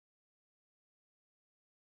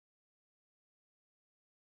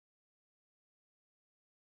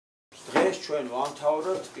ეს ჩვენ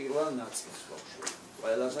ვამთავრებთ პირველ ნაწილს,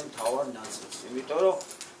 ყველაზე მთავარ ნაწილს, იმიტომ რომ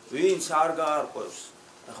ვინც არ გაარკვევს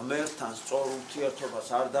ღმერთთან სწორ ურთიერთობას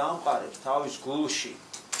არ დაამყარებს თავის გულში,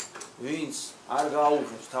 ვინც არ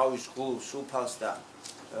გაუღებს თავის გულს უფალს და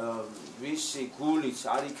ვისი გულიც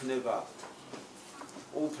არ იქნება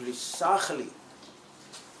უფლის სახლი,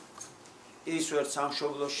 ის ვერც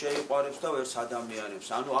სამშობლოს შეიყვარებს და ვერც ადამიანებს.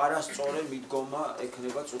 ანუ არასწორი მიდგომა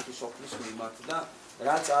ექნება წუთისოფლის მიმართ და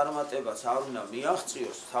რა წარმატებაც არ უნდა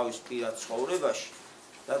მიაღწიოს თავის პირად ცხოვრებაში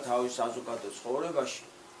და თავის საზოგადო ცხოვრებაში,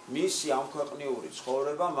 მისი ამქვეყნიური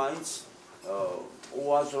ცხოვრება მაინც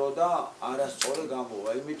უაზრო და არასწორი გამოვა.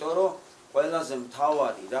 იმიტომ რომ ყველაზე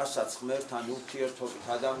მთავარი, რასაც ღმერთთან ურთიერთობით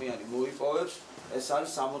ადამიანი მოიპოვებს, ეს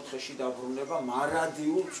არის სამოთხეში დაბრუნება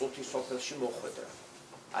მარადიულ წუთისოფელში მოხვედრა.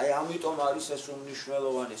 აი ამიტომ არის ეს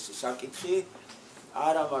უმნიშვნელოვანესი საკითხი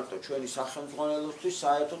არა მარტო ჩვენი სახელმძღვანელოსთვის,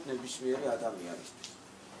 საერთოდ ნებისმიერი ადამიანისთვის.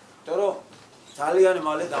 იმიტომ რომ ძალიან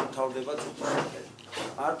მალე დამთავრდება წუთისოფელი.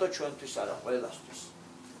 მარტო ჩვენთვის არა, ყველასთვის.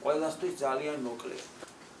 ყველასთვის ძალიან მოკლეა.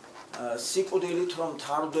 სიკვდილით რომ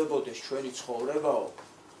მთავრდებოდეს ჩვენი ცხოვრებაო,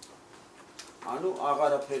 ანუ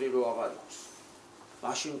აღარაფერი რო აღარ იყოს.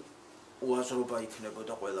 მაშინ უაზრობა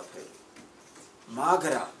იქნებოდა ყველაფერი.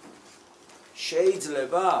 მაგრამ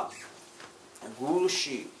შეიძლება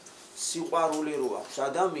გულში სიყვარული რო აქვს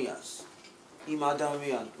ადამიანს, იმ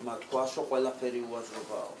ადამიანმა თქვას, რომ ყველაფერი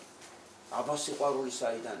უაზრობაა. აბა სიყვარული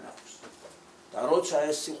საიდან აქვს? და როცა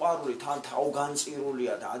ეს სიყვარული თან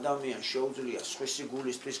თავგანწირულია და ადამიანს შეუძლია სხვისი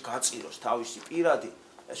გულისთვის გაწიროს თავისი პირადი,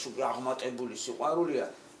 ეს უკვე აღმატებული სიყვარულია,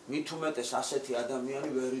 მით უმეტეს ასეთი ადამიანი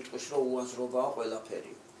ვერ იტყვის, რომ უაზრობაა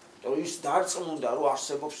ყველაფერი. იმიტომ ის დარწმუნდა, რომ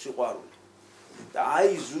არსებობს სიყვარული. და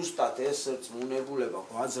აი ზუსტად ეს რწმუნებულება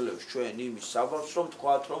გვაძლევს ჩვენ იმის საბაბს, რომ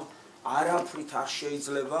თქვათ, რომ არაფრით არ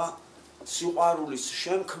შეიძლება სიყვარულის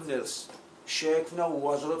შემქმნელს შეექმნა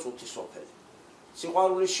უაზრო წუთისოფელი.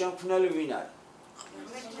 სიყვარულის შემქმნელი ვინ არის?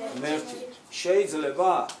 ღმერთი. შეიძლება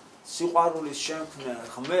სიყვარულის შემქმნელ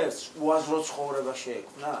ღმერთს უაზრო ცხოვრება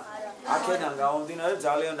შეექმნა? აქედან გამომდინარე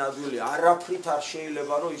ძალიან ადვილია, არაფრით არ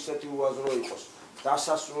შეიძლება რომ ისეთი უაზრო იყოს.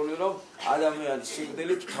 დასასრული რომ ადამიანის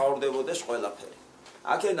სიკვდილით მთავრდებოდეს ყველაფერი.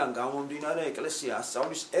 აქედან გამომდინარე ეკლესია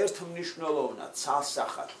ასწავლის ერთმნიშვნელოვნად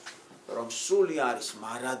ცალსახად, რომ სული არის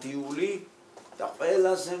მარადიული და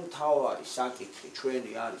ყველაზე მთავარი საკითხი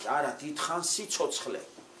ჩვენი არის არა დიდხან სიცოცხლე.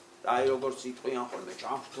 აი როგორც იტყვიან ხოლმე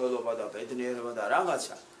ჯანმრთელობა და ბედნიერება და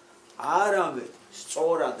რაღაცა, არამედ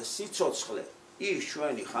სწორად სიცოცხლე, ის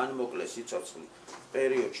ჩვენი ხანმოკლე სიცოცხლე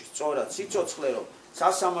პერიოდში სწორად სიცოცხლე, რომ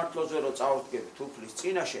სასამართლოზე რო წავდგებით უფლის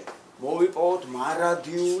წინაშე, მოვიპოვოთ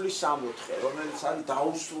მარადიული სამოთხე, რომელიც არის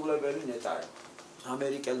დაუსრულებელი ნეტარი.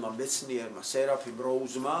 ამერიკელმა მეცნიერმა სერაფიმ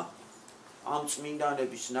როუზმა ამ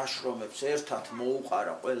წმინდანების ნაშრომებს ერთად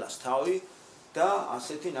მოუყარა ყველას თავი და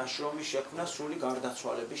ასეთი ნაშრომი შექმნა სული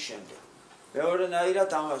გარდაცვალების შემდეგ.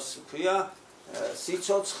 მეორენაირად ამას ქვია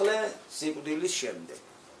სიცოცხლე სიკვდილის შემდეგ.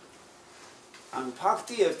 ანუ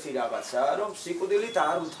ფაქტი ერთი რაღაცაა, რომ სიკვდილით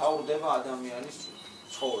არ მთავრდება ადამიანის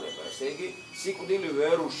ცხოვრება. ესე იგი, სიკვდილი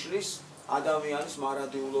ვერ უშლის ადამიანის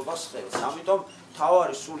მარადიულობას ხელს. ამიტომ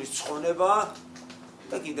მთავარი სულის ცხონებაა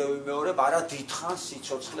და კიდევ ვიმეორებ, არა დიდხან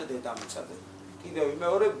სიცოცხლე დედამიწაზე. კიდევ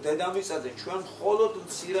ვიმეორებ, დედამიწაზე ჩვენ მხოლოდ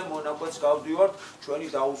მცირე მონაკვეთს გავდივართ ჩვენი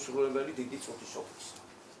დაუსრულებელი დიდი წუთისოფლის.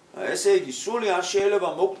 ესე იგი, სული არ შეიძლება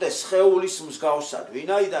მოკვდეს სხეულის მსგავსად,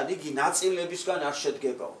 ვინაიდან იგი ნაწილებისგან არ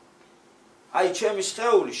შედგებაო. აი, ჩემი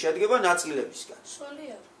სხეული შედგება ნაწილებისგან.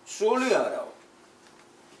 სული არაო.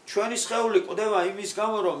 ჩვენი სხეული კვდება იმის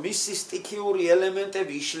გამო, რომ მისი სტიქიური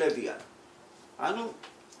ელემენტები იშლებიან. ანუ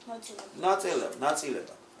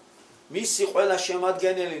ნაწილება. მისი ყველა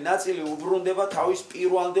შემადგენელი ნაწილი უბრუნდება თავის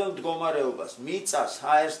პირვანდელ მდგომარეობას, მიწას,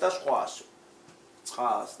 ჰაერს და სხვას,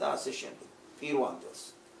 წყალს და ასე შემდეგ, პირვანდელს.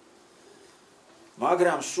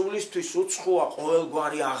 მაგრამ სულისთვის უცხოა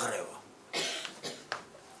ყოველგვარი აღრევა.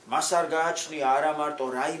 მას არ გააჩნია არა მარტო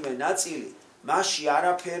რაიმე ნაწილი, მასში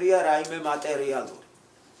არაფერია რაიმე მატერიალური.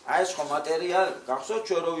 აი ეს ხო მატერიალი, გახსოვთ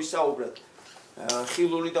ჩვენ რო ვისაუბრეთ,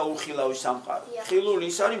 ხილული და უხილავი სამყარო. ხილული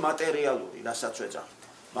ის არის მატერიალური, რასაც ვეძახით.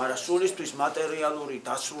 მაგრამ სულისთვის მატერიალური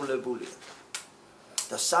დასრულებულია.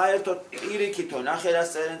 და საერთოდ პირიქითო ნახე რას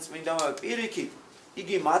წერენ წმინდანმა, პირიქით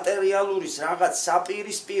იგი მატერიალურის რაღაც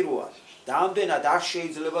საპირისპიროა და ამდენად არ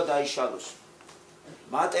შეიძლება დაიშალოს.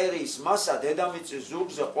 მატერიის მასა დედამიწის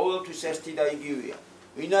ზურგზე ყოველთვის ერთი და იგივეა,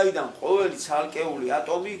 ვინაიდან ყოველი ცალკეული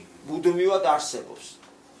ატომი მუდმივად არსებობს,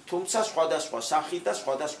 თუმცა სხვადასხვა სახით და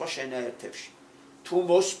სხვადასხვა შენაერთებში. თუ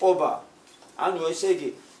მოსპობა, ანუ ესე იგი,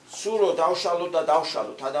 სურო დავშალოთ და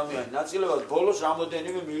დავშალოთ ადამიანი ნაწილებად, ბოლოს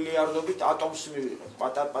რამოდენიმე მილიარდობით ატომს მივიღებთ,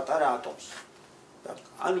 პატარ-პატარა ატომს.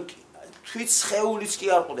 ანუ თვით სხეულიც კი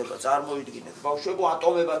არ ყდება, წარმოიდგინეთ, ბავშვებო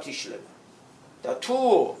ატომებად იშლება. და თუ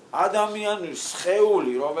ადამიანის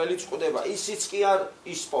სხეული, რომელიც ყდება, ისიც კი არ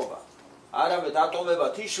ისპობა, არამედ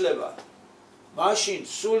ატომებად იშლება, მაშინ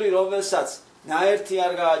სული, რომელსაც ნაერთი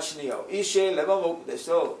არ გააჩნიაო, ის შეიძლება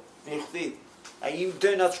მოკვდესო? მიხვდით? აი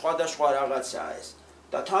იმდენად სხვადასხვა რაღაცაა ეს.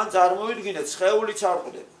 და თან წარმოიდგინეთ, სხეულიც არ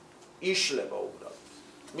ყდება, იშლება უბრალოდ.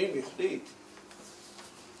 მიხვდით?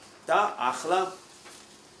 და ახლა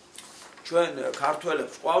ჩვენ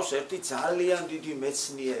ქართველებს ყავს ერთი ძალიან დიდი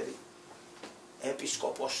მეცნიერი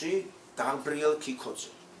ეპისკოპოსი გაბრიელ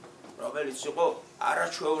ქიქოძე, რომელიც იყო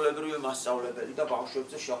არაჩვეულებრივი მასწავლებელი და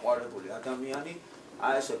ბავშვებზე შეყვარებული ადამიანი.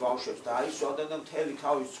 აი ესე ბავშვებს დაისვადა და მთელი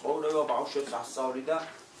თავის ცხოვრება ბავშვებს ასწავლიდა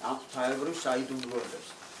ამ ღვთაებრივ საიდუმლოებებს.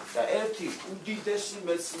 და ერთი უდიდესი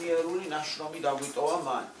მეცნიერული ნაშრომი დაგვიტოვა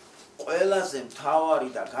მან. ყველაზე მთავარი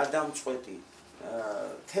და გადამწყვეტი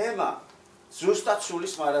თემა ზუსტად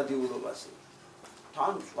სულის მარადიულობაზე.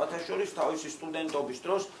 თან სხვათაშორის თავისი სტუდენტობის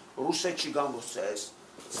დროს რუსეთში გამოსცა ეს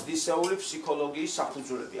ცდისეული ფსიქოლოგიის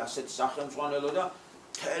საფუძვლები, ასეთი სახელმძღვანელო და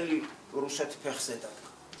მთელი რუსეთი ფეხზე დადგა.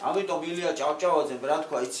 ამიტომ ილია ჭავჭავაძემ რა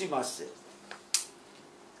თქვა, იცი მასზე?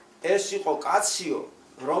 ეს იყო კაციო,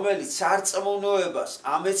 რომელიც სარწმუნოებას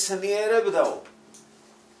ამეცნიერებდაო,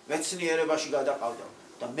 მეცნიერებაში გადაყავდაო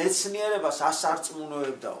და მეცნიერებას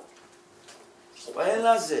ასარწმუნოებდაო.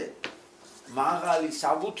 ყველაზე მაღალი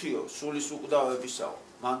საბუთიო სულის უკვდავებისაო,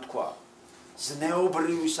 მან თქვა,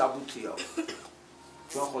 ზნეობრივი საბუთიაო.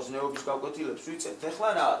 ჩვენ ხო ზნეობის გაკვეთილებს ვიწევთ, ეხლა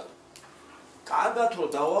რა? კარგად რომ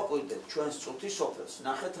დავაკვირდეთ ჩვენს წუთის სოფელს,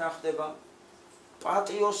 ნახეთ რა ხდება.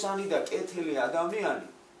 პატიოსანი და კეთილი ადამიანი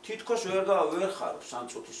თითქოს ვერ ხარობს ამ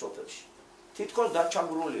წუთის სოფელში. თითქოს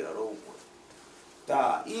დაჩაგრულია რო უკვე. და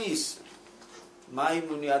ის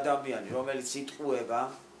მაიმუნი ადამიანი, რომელიც იტყუება,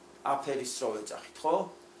 აფერის რო ეძახით, ხო?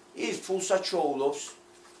 ის ფულსაც შოულობს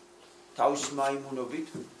თავის მაიმუნობით,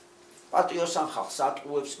 პატიოსან ხალხს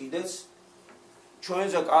ატყუებს კიდეც,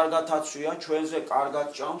 ჩვენზე კარგად აცვიან, ჩვენზე კარგად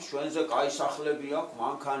ჭამს, ჩვენზე კაი სახლები აქვს,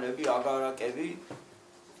 მანქანები, აგარაკები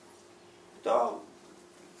და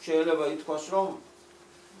შეიძლება ითქვას, რომ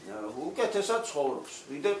უკეთესად ცხოვრობს,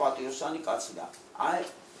 ვიდრე პატიოსანი კაცი და აი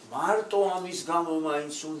მარტო ამის გამო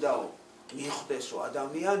მაინც უნდაო მიხვდესო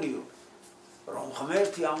ადამიანიო, რომ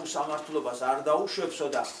ღმერთი ამ უსამართლობას არ დაუშვებსო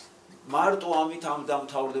და მარტო ამით ამ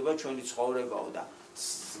დამთავრდება ჩვენი ცხოვრებაო და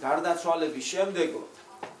გარდაცვალების შემდეგო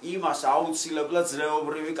იმას აუცილებლად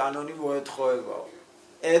ზნეობრივი კანონი მოეთხოვებაო.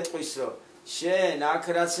 ეტყვის, რომ შენ აქ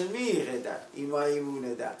რაც მიიღე და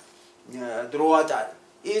იმაიმუნე და დრო ატარი,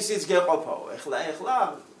 ისიც გეყოფაო. ეხლა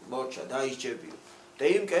მორჩა დაიჭებიო. და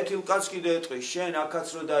იმ კეთილ კაცს კიდე ეტყვის, შენ აქაც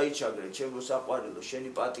რო დაიჩაგრე, ჩემო საყვარელო, შენი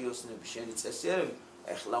პატიოსნები, შენი წესიერები,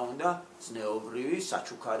 ეხლა უნდა ზნეობრივი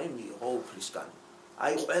საჩუქარი მიიღო უფლისგან.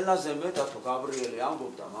 აი ყველაზე მეტათო გაბრიელი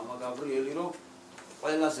ამბობდა, მამა გაბრიელი, რომ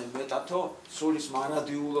ყველაზე მეტათო სულის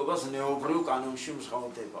მარადიულობა ზნეობრივ კანონში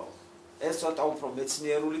მსხალდებაო. ეს ცოტა უფრო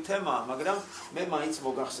მეცნიერული თემაა, მაგრამ მე მაინც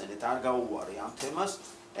მოგახსენეთ, არ გაუვარე ამ თემას.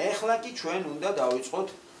 ეხლა კი ჩვენ უნდა დავიწყოთ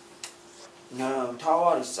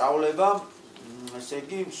მთავარი სწავლება, ესე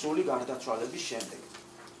იგი სული გარდაცვალების შემდეგ.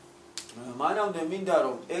 მანამდე მინდა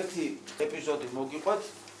რომ ერთი ეპიზოდი მოგიყვეთ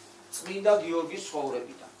წმინდა გიორგის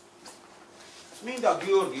ცხოვრებიდან. წმინდა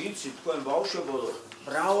გიორგი, იცით თქვენ ბავშვებო,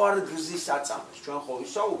 მრავალგზის აწამეს, ჩვენ ხო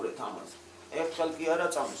ვისაუბრეთ ამაზე. ერთხელ კი არ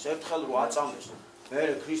აწამეს, ერთხელ რო აწამეს,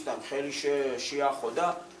 მერე ქრისტემ ხელი შეახო და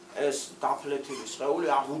ეს დაფლეთილი სხეული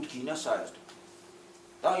აღუდგინა საერთოდ.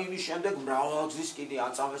 და იმის შემდეგ მრავალგზის კიდე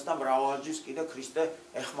აწამეს და მრავალგზის კიდე ქრისტე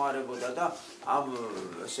ეხმარებოდა და ამ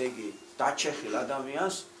ესე იგი დაჩეხილ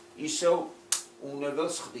ადამიანს ისევ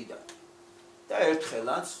უნებელს ხდიდა. და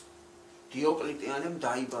ერთხელაც დიოკლეტიანემ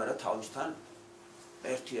დაიბარა თავისთან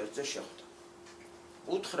ერთ-ერთზე შეხვდა.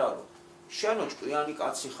 უთხრა, რომ შენო ჭკვიანი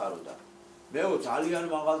კაცი ხარო და მეო ძალიან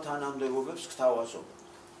მაღალ თანამდებობებს გთავაზობ.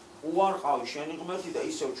 უარყავი შენი ღმერთი და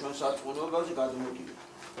ისევ ჩვენ სარწმუნოებაზე გადმოდიო.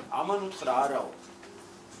 ამან უთხრა, არაო.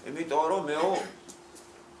 იმიტომ რომ მეო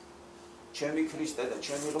ჩემი ქრისტე და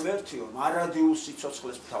ჩემი ღმერთიო მარადიულ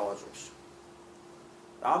სიცოცხლეს მთავაზობს.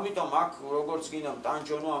 ამიტომ აქ როგორც გინდა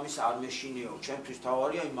ტანჯონო ამის არ მეშინიო, ჩემთვის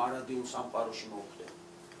თავარია იმ მარადიულ სამყაროში მოვხვდე.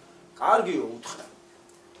 კარგიო უთხრა.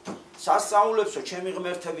 სასწაულებსო ჩემი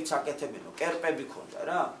ღმერთებიც აკეთებენო, კერპები ქონდა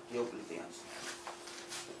რა დიოკლეტიანს.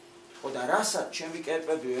 ხო და რასაც ჩემი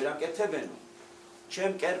კერპები ვერ აკეთებენო,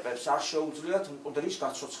 ჩემ კერპებს არ შეუძლიათ მკვდრის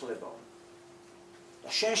გაცოცხლებაო. და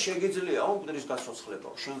შენ შეგიძლია მკვდრის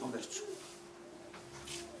გაცოცხლებაო, შენ ღმერთს.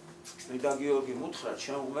 წმინდა გიორგი მუთხრა,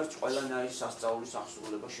 ჩემ ღმერთს ყველანაირი სასწაულის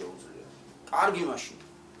აღსრულება შეუძლია. კარგი მაშინ.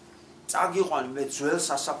 წაგიყვანი მე ძველ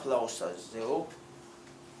სასაფლაოსაზეო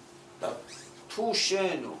და თუ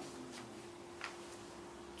შენო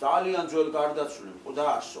ძალიან ძველ გარდაცვლილ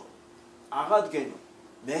მკვდარსო აღადგენო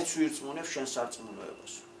მეც ვირწმუნებ შენ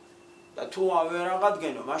სარწმუნოებას და თუ ვერ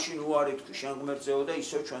აღადგენო მაშინ უარი თქვი შენ ღმერთზეო და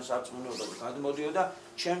ისევ ჩვენ სარწმუნოებაზე გადმოდიო და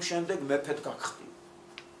ჩემ შემდეგ მეფედ გაგხდიო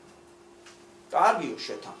კარგიო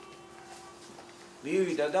შეთან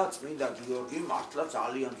მივიდა და წმინდა გიორგი მართლა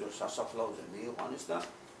ძალიან ძველ სასაფლაოზე მიიყვანეს და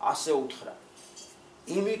ასე უთხრა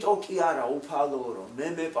იმიტომ კი არა უფალო რომ მე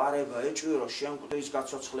მეპარება ეჭვირო შენ მკვდრის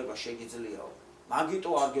გაცოცხლება შეგიძლიაო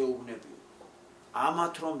მაგიტო არ გეუბნებიო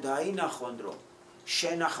ამათ რომ დაინახონ რომ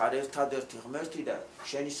შენ ახარ ერთადერთი ღმერთი და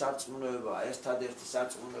შენი სარწმუნოება ერთადერთი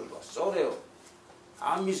სარწმუნოება სწორეო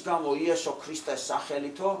ამის გამო იესო ქრისტეს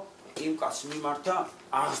სახელითო იმ კაცს მიმართა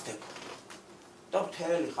აღსდებო და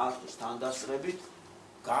მთელი ხალხის თანდასწრებით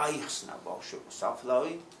გაიხსნა ბავშვებო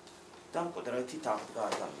საფლავი და მკვდრეთით აღდგა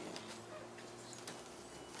ადამიანი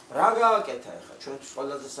რა გააკეთა ახლა ჩვენთვის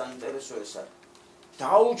ყველაზე საინტერესო ეს არის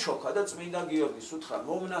დაუჩოქა და წმინდა გიორგის უთხრა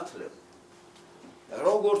მომნათლებ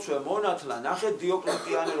როგორც მონათლა ნახეთ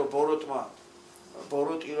დიოკლეტიანე რომ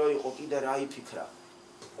ბოროტი რო იყო კიდე რა იფიქრა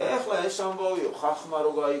ეხლა ეს ამბავიო ხახმა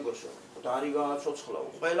რო გაიგოსო დარი გააცოცხლაო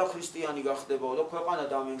ყველა ქრისტიანი გახდებაო და ქვეყანა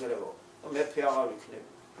დამენგრებაო და მეფე აღარ იქნება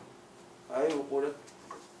აი უყურეთ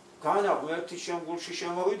განა ღმერთის შემგულში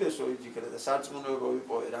შემოვიდესო იფიქრე და სარწმუნოება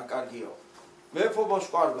ვიპოვე რა კარგიაო მეფობას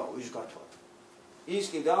კარგაო ის გათვალა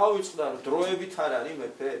ის კი დაავიწყდა რომ დროებით არ არის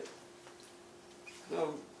მეფე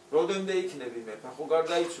როდემდე იქნები მეფე ხო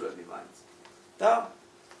გარდაიცვლები მაინც და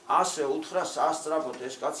ასე უთხრა სასწრაფოდ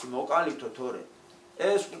ეს კაცი მოკალითო თორე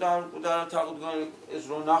ეს მკვდარად აღდგენილი ეს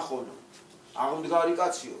რო ნახონო აღმდგარი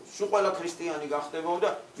კაციო სულ ყველა ქრისტიანი გახდებაო და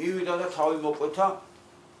მივიდა და თავი მოკვეთა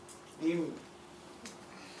იმ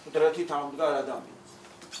მკვდრეთით აღმდგარ ადამიანს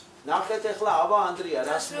ნახეთ ახლა აბა ანდრია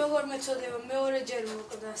რას როგორ მეწოდება მეორეჯერ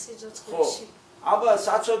მოკვდა სიცოცხლეში აბა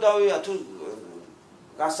საწოდავია თუ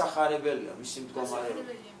გასახარებელია მისი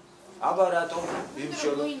მდგომარეობა აბა რატომ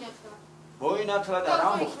იმშოლო მოინათლა და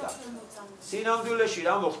რა მოხდა სინამდვილეში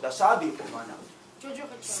რა მოხდა სად იყო მანამდე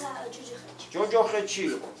ჯოჯოხეთში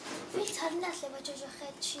იყო ვინც არ ინათლება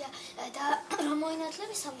ჯოჯოხეთშია და რომ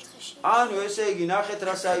მოინათლები სამცხეში ანუ ესე იგი ნახეთ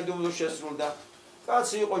რა საიდუმლო შესრულდა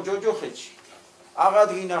კაცი იყო ჯოჯოხეთში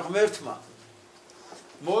აღადგინა ღმერთმა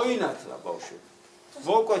მოინათლა ბავშვი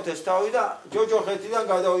მოკვეთეს თავი და ჯოჯოხეთიდან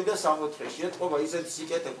გადავიდა სამოთხეში ეთყობა ისეთი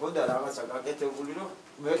სიკეთე ჰქონდა რაღაცა გაკეთებული რომ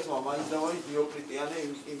ღმერთმა მაინც და მაინც დიოკლეტიანე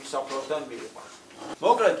იმის საფლავთან მიიღო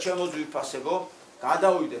მოკლედ ჩემო ძვირფასებო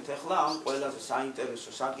გადავიდეთ ახლა ამ ყველაზე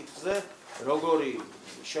საინტერესო საკითხზე როგორი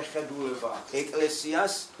შეხედულება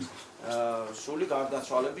ეკლესიას სული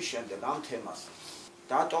გარდაცვალების შემდეგ ამ თემას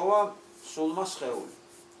დატოვა სულმა სხეული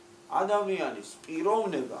ადამიანის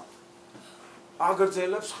პიროვნება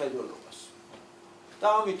აგრძელებს ხედველობას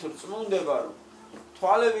და ამით რწმუნდება რომ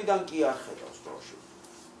თვალებიდან კი არ ხედავს ბავშვი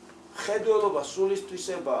ხედველობა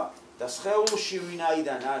სულისთვისება და სხეულში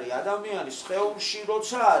ვინაიდან არის ადამიანი სხეულში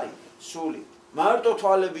როცა არის სული მარტო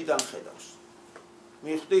თვალებიდან ხედავს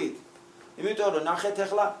მიხვდით იმიტომ რომ ნახეთ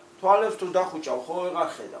ახლა თვალებს თუ დახუჭავ ხო ვეღარ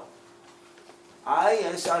ხედავ აი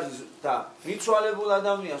ეს არის და მიცვალებულ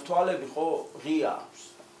ადამიანს თვალები ხო ღია აქვს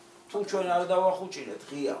თუ ჩვენ არ დავახუჭირეთ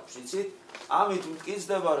ღია აქვს იცით ამით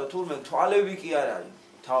მტკიცდება რომ თურმე თვალები კი არ არის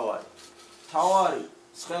თავარი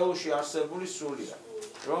სხეულში არსებული სულია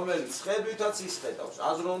რომელიც ხედვითაც ისხედავს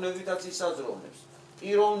აზროვნებითაც ისაზროვნებს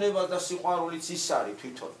პიროვნება და სიყვარულიც ის არის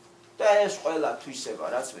თვითონ და ეს ყველა თვისება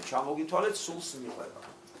რაც მე ჩამოგითვალეთ სულს მიყვება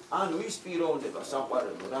ანუ ის პიროვნება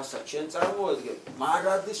საყვარელო რასაც შენ წარმოედგენ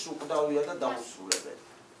მარადის უკვდავია და დაუსრულებელი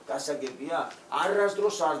გასაგებია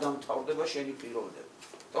არასდროს არ დამთავრდება შენი პიროვნება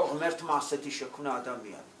და ღმერთმა ასეთი შექმნა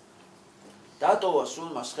ადამიანი დატოვა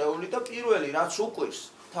სულმა სხეული და პირველი რაც უკვირს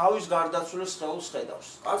თავის გარდაცვლილ სხეულს ხედავს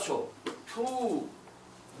კაცო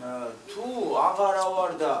თუ აღარა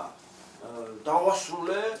ვარ და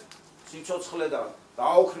დავასრულე სიცოცხლე და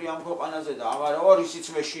დაოქრი ამ ქვეყანაზე და აღარა ვარ ისიც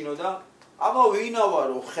მეშინო და აბა ვინა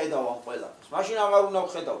ვარო ხედავ ამ ყველაფერს მაშინ აღარ უნდა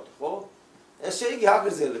ვხედავდე ხო ესე იგი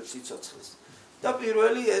აგრძელებს სიცოცხლეს და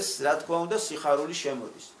პირველი ეს რა თქმა უნდა სიხარული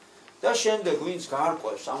შემოდის და შემდეგ ვინც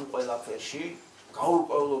გარკვევს ამ ყველაფერში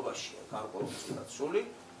გაურკვევლობაშია გარკვეულწილად სული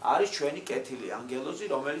არის ჩვენი კეთილი ანგელოზი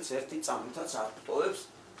რომელიც ერთი წამითაც არტოვებს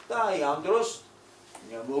და აი ამ დროს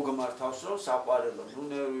მოგმართავს რომ საყვარელო ნუ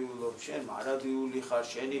ნერვიულობ შენ მარადიული ხარ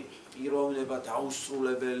შენი პიროვნება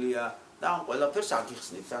დაუსრულებელია და ამ ყველაფერს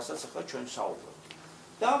აგიხსნით რასაც ახლა ჩვენ საუბრობთ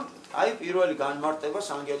და აი პირველი განმარტებას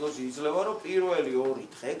ანგელოზი იძლევა რომ პირველი 2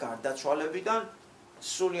 დღე გარდაცვალებიდან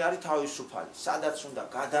სული არის თავისუფალი სადაც უნდა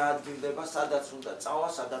გადაადგილდება სადაც უნდა წავა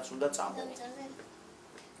სადაც უნდა წამოვა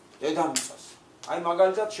დედამიწას აი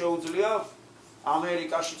მაგალითად შეუძლია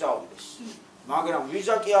ამერიკაში წავიდეს მაგრამ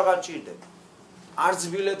ვიზა კი აღარ ჭირდება არც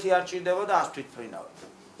ბილეთი არ ჭირდება და არც თვითმფრინავი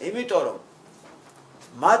იმიტომ რომ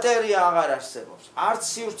მატერია აღარ არსებობს, არც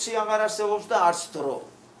სივრცე აღარ არსებობს და არც დრო.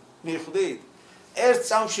 მიხვდით? ერთ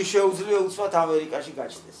წამში შეუძლია უცბად ამერიკაში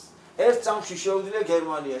გაჩნდეს. ერთ წამში შეუძლია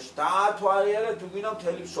გერმანიაში. დაათვალიერე თუ გინდა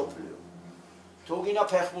მთელი მსოფლიო. თუ გინდა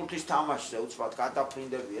ფეხბურთის თამაშზე უცბად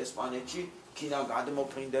გადაფრინდები ესპანეთში, გინდა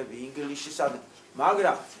გადმოფრინდები ინგლისში,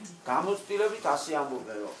 მაგრამ გამოცდილებით ასე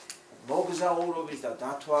ამბობენ, რომ მოგზაურობის და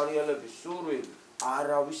დათვალიერების სურვილი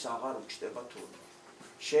არავის აღარ უჩნდება თურმე.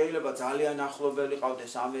 შეიძლება ძალიან ახლობელი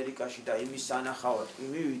ყავდეს ამერიკაში და იმის სანახავად კი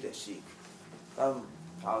მივიდეს იქ. და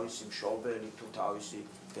თავისი მშობელი თუ თავისი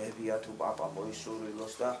ბებია თუ პაპა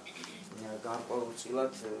მოისურვილოს და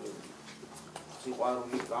გარკვეულწილად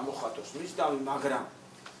სიყვარული გამოხატოს მისდამი, მაგრამ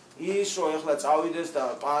ის რომ ეხლა წავიდეს და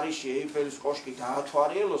პარიზში ეიფელის კოშკი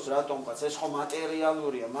დაათვალიეროს, რატომღაც ეს ხო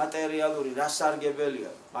მატერიალურია, მატერიალური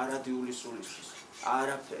რასარგებელია მარადიული სულისთვის.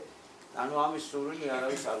 არაფერი. ანუ ამის სურვილი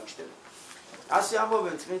არავის არ უჩნდება. ასე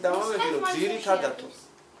ამბობენ წმინდა მამები, რომ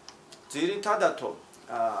ძირითადათო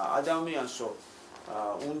ადამიანსო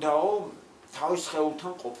უნდაო თავის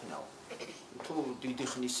სხეულთან ყოფნაო. თუ დიდი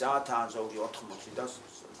ხნისაა თან ზოგი 80 და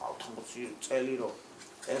 80 წელი რომ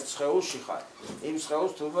ერთ სხეულში ხარ, იმ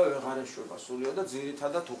სხეულს თურმე ვეღარ ეშვება სულიო და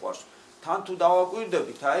ძირითადად უყვარს. თან თუ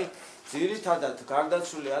დავაკვირდებით, აი ძირითადად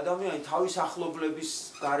გარდაცვლილი ადამიანი თავის ახლობლების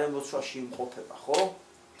გარემოცვაში იმყოფება, ხო?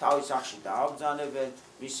 თავის სახლში დააბრძანებენ,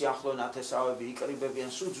 მისი ახლო ნათესავები იკრიბებიან,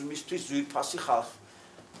 სულ მისთვის ძვირფასი ხალხი.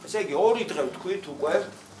 ესე იგი, ორი დღე ვთქვით უკვე,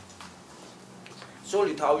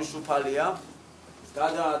 სული თავისუფალია,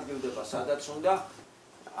 გადაადგილდება სადაც უნდა,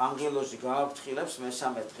 ანგელოზი გააფრთხილებს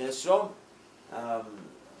მესამე დღეს, რომ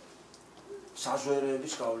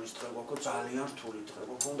საზვერეების გავლის დღე გვაქვს, ძალიან რთული დღე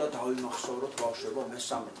გვაქვს, უნდა დავიმახსოვროთ ბავშვებო,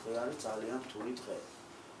 მესამე დღე არის ძალიან რთული დღე.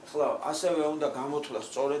 ახლა ასევე უნდა გამოთვლას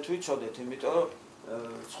სწორედ ვიცოდეთ, იმიტომ რომ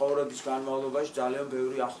ცხოვრების განმავლობაში ძალიან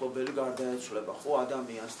ბევრი ახლობელი გარდაეცვლება ხო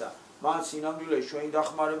ადამიანს და მათ სინამდვილეში ჩვენი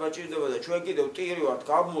დახმარება ჭირდება და ჩვენ კიდევ ტირი ვართ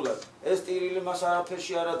გაბმულად, ეს ტირილი მას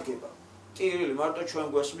არაფერში არ ადგება. ტირილი მარტო ჩვენ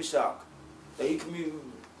გვესმის აქ და იქ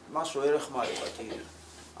მას ვერ ეხმარება ტირილი.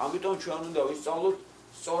 ამიტომ ჩვენ უნდა ვისწავლოთ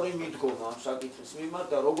სწორი მიდგომა ამ საკითხის მიმართ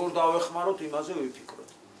და როგორ დავეხმაროთ იმაზე ვიფიქროთ.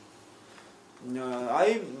 აი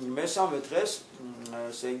მესამე დღეს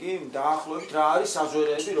ესე იგი დაახლოებით რა არის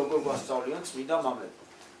საზვერეები, როგორ გვასწავლიან წმინდა მამები.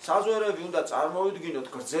 საზვერეები უნდა წარმოვიდგინოთ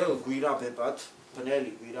გრძელ გვირაბებად,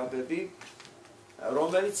 ბნელი გვირაბები,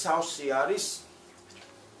 რომელიც სავსე არის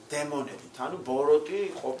დემონებით, ანუ ბოროტი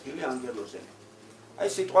ყოფილი ანგელოზები. აი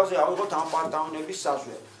სიტყვაზე ავიღოთ ამპარტავნების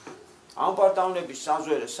საზვერე. ამპარტავნების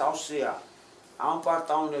საზვერე სავსეა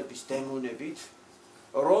ამპარტავნების დემონებით,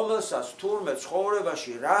 რომელსაც თურმე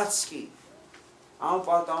ცხოვრებაში რაც კი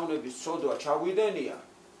ამპარტავნების ცოდვა ჩაგვიდენია,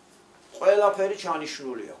 ყველაფერი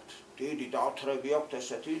ჩანიშნული აქვს. დიდი დავთრები აქვს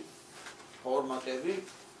ესეთი ფორმატები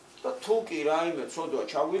და თუ კი რაიმე ცოდვა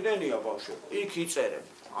ჩაგვიდენია ბავშვებო, იქ იწერენ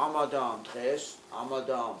ამადა ამ დღეს,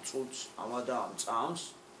 ამადა ამ წუთს, ამადა ამ წამს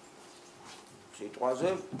სიტყვაზე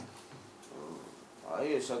აი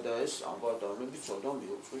ესა და ეს ამპარტავნების ცოდვა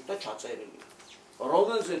მიუწვით და ჩაწერილია.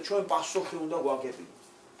 რომელზეც ჩვენ პასუხი უნდა გვაგებინოთ.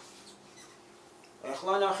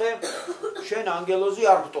 ეხლა ნახე, შენ ანგელოზი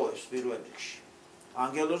არ გტოვებს პირველ რიგში.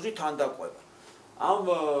 ანგელოზი თან დაყვება. ამ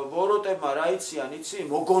ვოროტებმა რა იციან, იცი,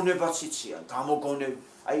 მოგონებაც იციან,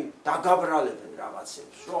 აი დაგაბრალებენ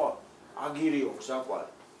რაღაცებს, ხო? აგირიო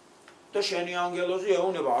საყვარი. და შენი ანგელოზი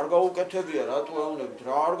ეუნება, არ გაუკეთებია, რატო ეუნებით?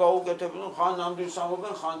 რა არ გაუკეთებია? ხან ნამდვილს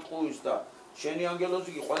ამობენ, ხან ტყუის და შენი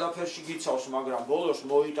ანგელოზი კი ყველაფერში გიცავს, მაგრამ ბოლოს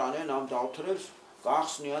მოიტანენ ამ დავთრებს,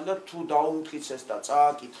 გახსნიან და თუ დაუმტკიცეს და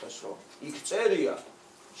წააკითხეს, რომ იქ წერია,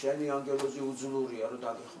 შენი ანგელოზი უძლურია, რომ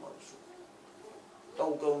დაგეხმაროს. და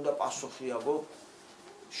უკვე უნდა პასუხი აგო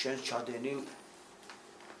შენ ჩადენილ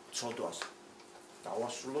ცოდვაზე.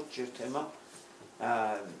 დავასრულოთ ჯერ თემა.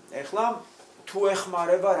 ეხლა თუ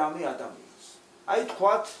ეხმარება რამე ადამიანს. აი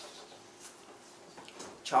თქვათ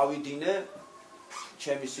ჩავიდინე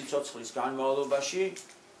ჩემი სიცოცხლის განმავლობაში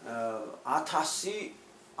 1000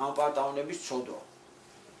 ამპარტავნების ცოდვა.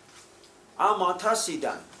 ამ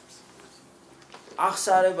 1000-დან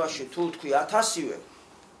ახსარებაში თუ თქვი 1000-ვე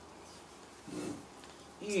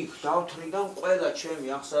იქ დავთხრიდან ყველა ჩემი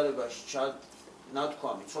ახსარებაში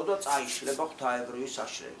ნათქვამი ცოდვა წაიშლება ღვთაებრივი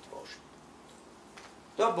საშრელით ბავშვი.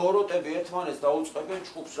 და ბოროტები ერთმანეთს დაუწყებენ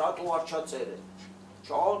ჭუბს, რატო არ ჩაწერე?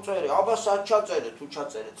 ჩაუწერე, აბა სად ჩაწერე, თუ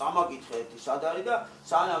ჩაწერე, წამაკითხე ერთი სად არის და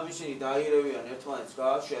სანამ ისინი დაირევიან ერთმანეთს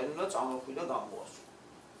გააშენონ და წამოხვი და გამოასწრო.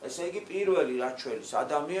 ესე იგი პირველი რაც ჩვენის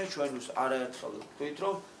ადამიანს ჩვენ არაერთხელ ვთქვით,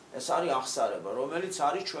 რომ ეს არის ახსარება, რომელიც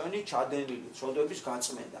არის ჩვენი ჩადენილი ცოდვების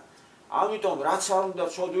გაწმენდა. ამიტომ რაც არ უნდა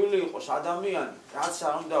ცოდვილი იყოს ადამიანი, რაც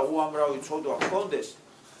არ უნდა უამრავი ცოდვა ჰქონდეს,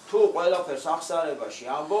 თუ ყველაფერს ახსარებაში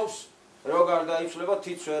ამბობს, რო გარდაიცვლება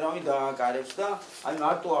თითს ვერავინ დააკარებს და აი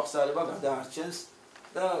მარტო აღსარება გადაარჩენს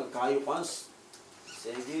და გაიყვანს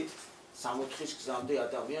ესე იგი სამოთხის გზამდე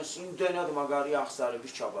ადამიანს იმდენად მაგარი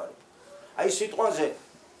აღსარების ჩაბარება. აი სიტყვაზე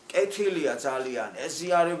კეთილია ძალიან,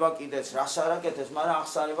 ეზიარება კიდეც, რას არ აკეთებს, მაგრამ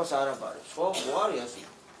აღსარებას არ აბარებს, ხო? არის ასე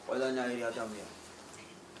ყველანაირი ადამიანი.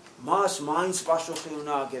 მას მაინც პასუხი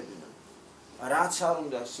უნდა აგებინონ. რაც არ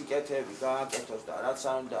უნდა სიკეთეები გააკეთოს და რაც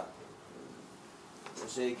არ უნდა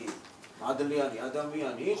ესე იგი მადლიანი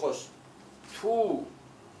ადამიანი იყოს, თუ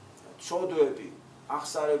ცოდვები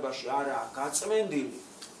აღსარებაში არაა გაწმენდილი,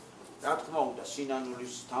 რა თქმა უნდა,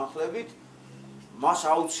 სინანულის თანხლებით, მას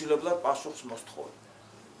აუცილებლად პასუხს მოსთხოვი.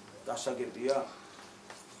 გასაგებია,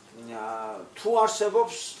 თუ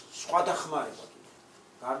არსებობს სხვა დახმარება,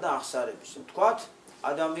 გარდა აღსარებისა, თქვათ,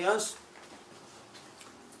 ადამიანს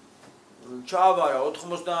ჩააბარა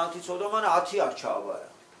 90 ცოდვა, მაგრამ 10 არ ჩააბარა.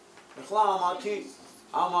 ეხლა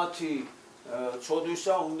ამ 10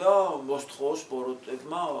 ცოდვისა უნდა მოსთხოვოს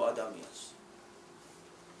ბოროტებმა ადამიანს.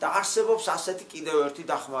 და არსებობს ასეთი კიდევ ერთი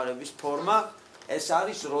დახმარების ფორმა, ეს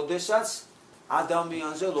არის, როდესაც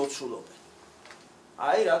ადამიანზე ლოცულობენ.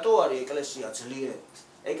 აი, რატო არის ეკლესია ძლიერი?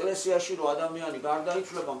 ეკლესიაში რო ადამიანი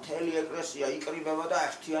გარდაიცვლება, მთელი ეკლესია იკრიბება და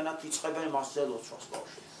ერთიანად იწყებენ მასზე ლოცვას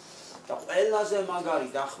ბავშვი. და ყველაზე მაგარი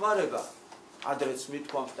დახმარება, ადრეც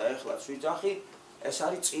მithქვამთ და ეხლაც ვიძახი, ეს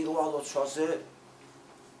არის წირვა ლოცვაზე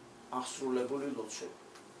აღსრულებული ლოცვები.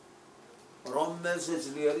 რომელზე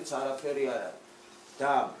ძლიერიც არაფერი არ არის.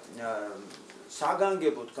 და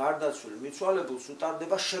საგანგებოდ გარდაცვლილ მიცვალებულს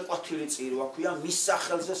უტარდება შეკვეთილი წირვა, ქვია მის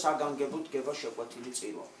სახელზე საგანგებოდ დგება შეკვეთილი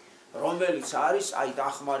წირვა, რომელიც არის აი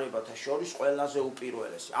დახმარებათა შორის ყველაზე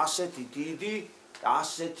უპირველესი. ასეთი დიდი და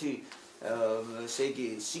ასეთი ესე იგი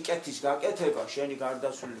სიკეთის გაკეთება შენი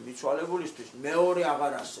გარდაცვლილი მიცვალებულისთვის მეორე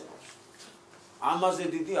აღარ არსებობს. ამაზე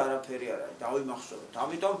დიდი არაფერი არ არის, დავიმახსოვროთ.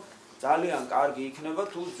 ამიტომ ძალიან კარგი იქნება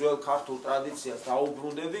თუ ძველ ქართულ ტრადიციას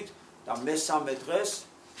დაუბრუნდებით და მესამე დღეს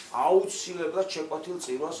აუცილებლად შეკვეთილ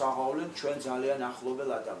წირვას აღავლენ ჩვენ ძალიან ახლობელ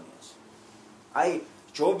ადამიანს. აი,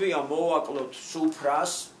 ჯობია მოვაკლოთ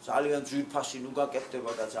სუფრას, ძალიან ძვირფასი ნუ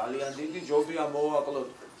გაკეთდება და ძალიან დიდი, ჯობია მოვაკლოთ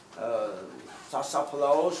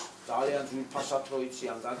სასაფლაოს, ძალიან ძვირფასად რო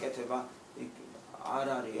იციან გაკეთება, არ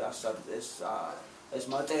არის ასად ეს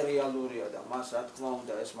მატერიალურია და მას რა თქმა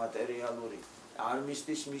უნდა ეს მატერიალური არ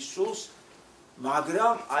მისდის მის სულს,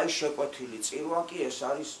 მაგრამ აი შეკვეთილი წირვა კი ეს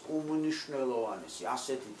არის უმნიშვნელოვანესი,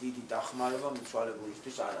 ასეთი დიდი დახმარება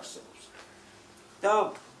მიცვალებულისთვის არ არსებობს. და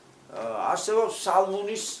არსებობს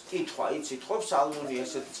სალმუნის კითხვა, იცით ხო, სალმუნი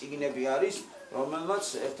ესეთი წიგნები არის, რომელმაც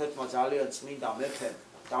ერთ-ერთმა ძალიან წმინდა მეფემ,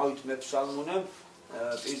 დავით მეფსალმუნემ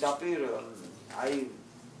პირდაპირ აი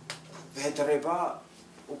ვედრება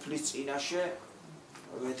უფლის წინაშე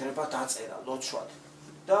ვედრება დაწერა ლოცვად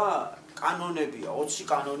და კანონებია, 20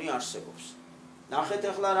 კანონი არსებობს. ნახეთ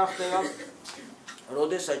ახლა რა ხდება,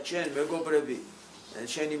 როდესაც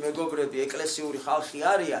შენი მეგობრები ეკლესიური ხალხი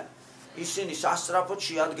არიან, ისინი სასწრაფოდ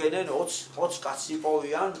შეადგენენ 20 კაცს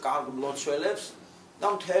იპოვიან კარგ მლოცველებს და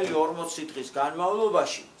მთელი 40 დღის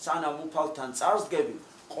განმავლობაში, სანამ უფალთან წარსდგები,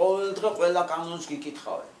 ყოველდღე ყველა კანონს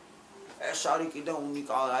გიკითხავენ. ეს არის კიდე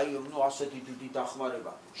უნიკალური, აი, ასეთი დიდი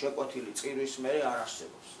დახმარება, შეკვეთილი წირვის მერე არ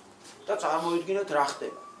არსებობს. და წარმოიდგინეთ რა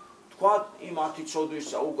ხდება. თქვათ, იმ 10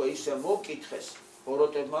 ცოდვისა უკვე ისე მოკითხეს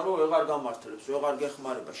ბოროტებმა, რომ ვეღარ გამართლებს, ვეღარ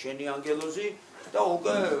გეხმარება შენი ანგელოზი და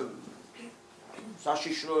უკვე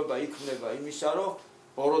საშიშროება იქნება იმისა, რომ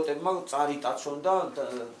ბოროტებმა წარიტაცონ და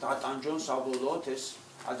დატანჯონ საბოლოოდ ეს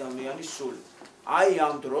ადამიანის სული. აი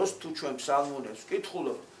ამ დროს თუ ჩვენ ფსალმუნებს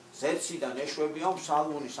ვკითხულობთ, ზეციდან ეშვებიან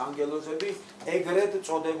ფსალმუნის ანგელოზები ეგრეთ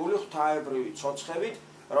წოდებული ღვთაებრივი ცოცხებით,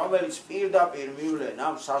 რომელიც პირდაპირ მივლენ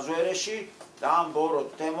ამ საზვერეში და ამ ბოროტ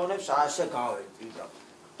დემონებს ასე გავენ პირდაპირ.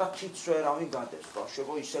 და თითს ვერავინ გადებს,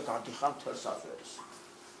 ბავშვებო, ისე გადიხარ მთელ საზვერეს.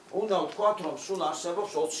 უნდა ვთქვათ, რომ სულ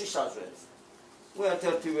არსებობს 20 საზვერე.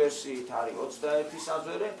 ერთ-ერთი ვერსიით არის 21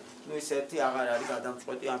 საზვერე, ის ერთი აღარ არის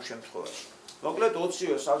გადამწყვეტი ამ შემთხვევაში. მოკლედ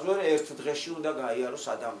 20-ვე საზვერე ერთ დღეში უნდა გაიაროს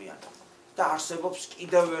ადამიანს. და არსებობს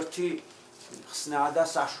კიდევ ერთი ხსნა და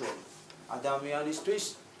საშუალო ადამიანისთვის,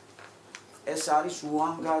 ეს არის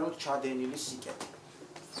უანგაროდ ჩადენილი სიკეთე.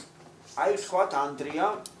 აი თქვათ ანდრია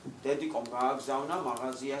დედიკომ გააგზავნა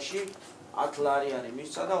მაღაზიაში 10 ლარიანი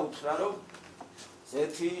მისცა და უთხრა რომ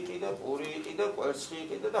ზეთი იყიდე, პური იყიდე, კვერცხი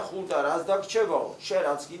იყიდე და ხუნტა რას დაგრჩებაო, შენ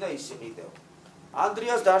რაც გინდა ის იყიდეო.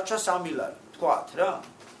 ანდრიას დარჩა 3 ლარი, თქვათ რა.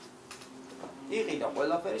 იყიდა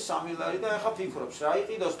ყველაფერი 3 ლარი და ეხა ფიქრობს რა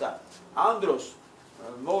იყიდოს და ამ დროს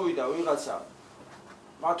მოვიდა ვიღაცა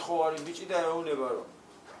მათხოვარი ბიჭი და ეუბნება რომ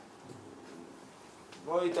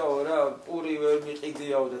მოიტაო რა, პური ვერ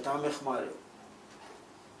მიყიდიაო და დამეხმარეო.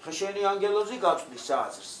 ხა შენი ანგელოზი გაწვდის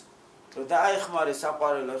სააზრს. რომ დაეხმარე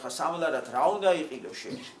საყვარელო, ეხლა სამლარად რა უნდა იყიდო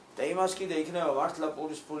შენ და იმას კიდე იქნება მართლა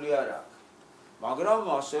პურის ფული არა აქვს. მაგრამ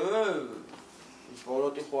ასევე ის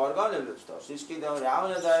ბოროტი ხო არ განელებს თავს, ის კიდე რა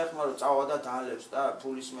უნდა დაეხმარო, წავა და დალევს და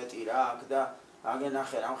ფულის მეტი რა აქვს და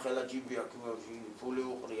აგენახე რამ ხელა ჯიბი აქვს, ფული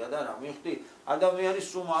უყრია და რა მიხდი, ადამიანი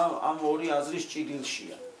სულ ამ ორი აზრის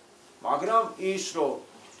ჭიდილშია. მაგრამ ის რომ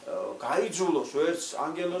გაიძულოს, ვერც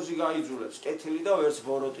ანგელოზი გაიძულებს კეთილი და ვერც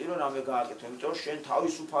ბოროტი რომ რამე გააკეთო, იმიტომ რომ შენ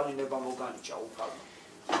თავისუფალი ნება მოგანიჭა უფალმა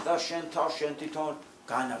და შენ თავს შენ თვითონ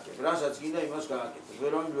განაგებ, რასაც გინდა იმას გააკეთებ,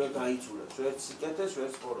 ვერ გაიძულებს, ვერც სიკეთეს,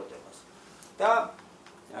 ვერც ბოროტებას. და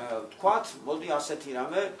თქვათ, მოდი ასეთი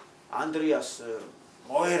რამე, ანდრიას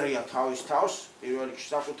მოერია თავის თავს, პირველ რიგში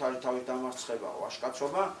საკუთარი თავის დამარცხება,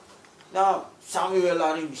 ვაშკაცობა და სამივე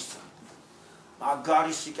ლარი მისცა.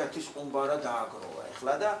 მაგარი სიკეთის ყუმბარა დააგროვა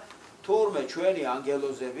ეხლა და თურმე ჩვენი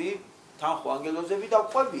ანგელოზები, თან ხო ანგელოზები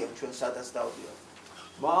დავყვებიან ჩვენ სადაც დავდიოთ.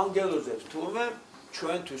 ანგელოზებს თურმე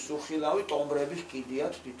ჩვენთვის უხილავი ტომბრების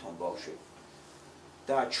კიდიათ თვითონ ბავშვები.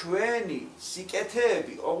 და ჩვენი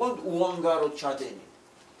სიკეთეები ოღონდ უანგაროდ ჩადენილი.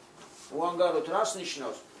 უანგაროდ რას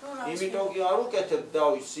ნიშნავს? იმიტომ კი არ უკეთებ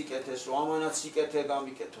დავის სიკეთეს, რომ ამანაც სიკეთე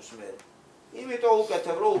გამიკეთოს მე. იმიტომ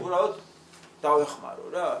უკეთებ, რომ უბრალოდ დავეხმარო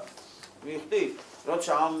რა. მიხდი,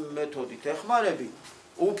 როცა ამ მეთოდით ეხმარები,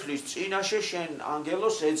 უფლის წინაშე შენ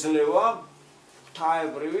ანგელოს ეძლევა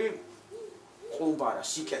ღვთაებრივი ყუმბარა,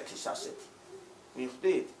 სიკეთის ასეთი.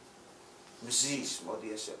 მიხდი? მზის, მოდი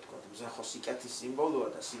ესე ვთქვათ, მზე ხო სიკეთის სიმბოლოა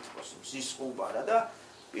და სითბოს მზის ყუმბარა და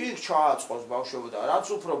იქ ჩააწყოს ბავშვებო და რაც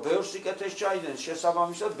უფრო ბევრ სიკეთეს ჩაიდენს,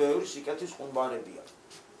 შესაბამისად ბევრი სიკეთის ყუმბარებია,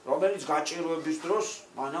 რომელიც გაჭირვების დროს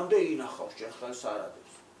მანამდე ინახავს შენ ხელს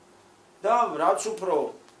არადებს. და რაც უფრო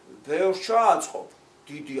ბევრ ჩააწყო,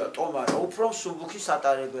 დიდია ტომარა, უფრო მსუბუქი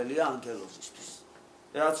სატარებელია ანგელოზისთვის.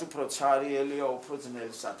 რაც უფრო ცარიელია, უფრო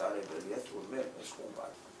ძნელი სატარებელია თურმე ეს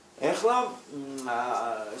ყუმბარი. ეხლა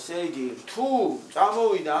ესე იგი, თუ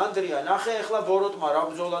წამოვიდა ანდრია, ნახე ეხლა ბოროტმა რა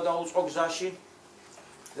ბრძოლა დაუწყო გზაში.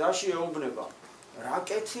 გზაში ეუბნება, რა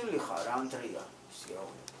კეთილი ხარ ანდრია,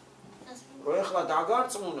 ისეუბნება. რომ ეხლა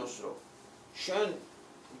დაგარწმუნოს, რომ შენ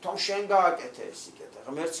თვითონ შენ გააკეთე ეს სიკეთე.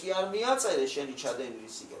 ღმერთს კი არ მიაწერე შენი ჩადენილი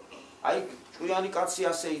სიკეთე. აი, ჭკვიანი კაცი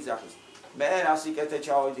ასე იძახის. მე რა სიკეთე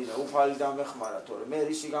ჩავედინე, უფალი დამეხმარა, თორე მე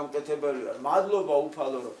რისი გამკეთებელი ვარ. მადლობა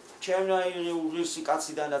უფალო, რომ ჩემნაირი უღირსი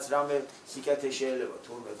კაციდანაც რამე სიკეთე შეიძლება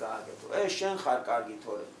თურმე გააკეთო. შენ ხარ კარგი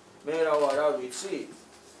თორე. მე რა ვარ, რა ვიცი?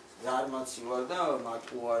 ზარმაცი ვარ და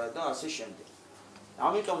მატყუარა და ასე შემდეგ.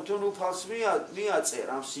 ამიტომ თუ უფალს მიაწერ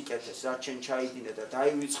ამ სიკეთეს, რაც შენ ჩაიდინე და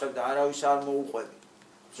დაივიწყებ და არავის არ მოუყვები.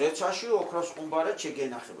 ზეცაში ოქროს ყუმბარად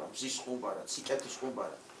შეგენახება, მზის ყუმბარად, სიკეთის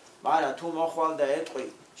ყუმბარად. მაგრამ თუ მოხვალ და ეტყვი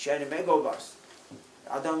შენ მეგობარს,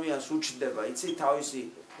 ადამიანს უჩნდება, იცი თავისი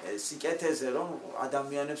სიკეთეზე რომ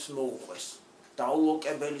ადამიანებს მოუყვეს.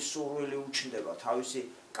 დაულოკებელი სურვილი უჩნდება თავისი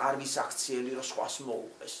კარგი საქციელი რომ სხვას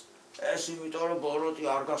მოუყვეს. ეს იმიტომ რომ ბოროტი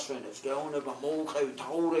არ გასვენებს, გეუბნება მოუყევი,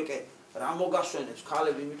 დაურეკე, რა მოგასვენებს,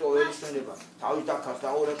 ქალები იმიტომ ვერ ისვენება, თავის დაქარს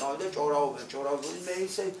დაურეკავენ და ჭორავენ, მე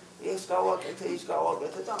ისე ეს გავაკეთე, ის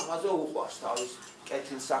გავაკეთე და ამაზე უყვარს თავის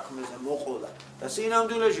კეთილ საქმეზე მოყოლა. და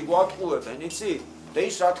სინამდვილეში გვატყუებენ, იცი? და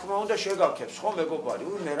ის რა თქმა უნდა შეგაქებს, ხო მეგობარი,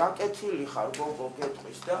 მე რა კეთილი ხარ, გოგო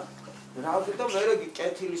გეტყვის და რავდი და მე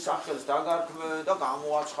კეთილი სახელს დაგარქმევენ და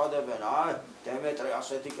გამოაცხადებენ, აი, დემეტრე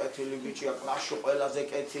ასეთი კეთილი ბიჭია, კლასში ყველაზე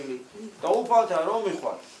კეთილი და უფალთან რომ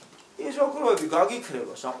მიხვალ. ის ოქროები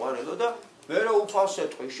გაგიქრება საყვარელო და მე რა უფალს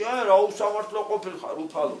ეტყვი, შენ რა უსამართლო ყოფილ ხარ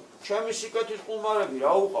უფალო, ჩემი სიკეთის ყუმარები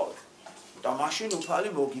რა უყავთ და მაშინ უფალი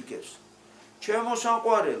მოგიგებს. ჩემო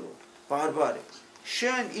საყვარელო, ბარბარე,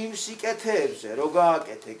 შენ იმ სიკეთეებზე რო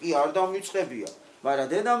გააკეთე, კი არ დამიწყებია, მაგრამ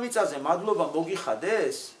დედამიწაზე მადლობა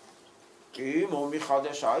მოგიხადეს? კი,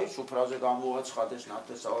 მომიხადეს, აი, სუფრაზე გამოაცხადეს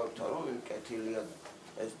ნათესავებთან, რომ კეთილია.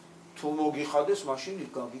 თუ მოგიხადეს, მაშინ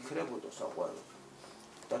გაგიქრებოდა საყვარელო.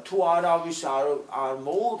 და თუ არავის არ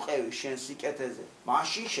მოუყევი შენ სიკეთეზე,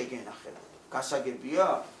 მაშინ შეგენახება. გასაგებია?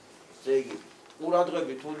 ესე იგი,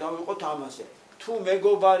 ყურადღებით უნდა ვიყოთ ამაზე. თუ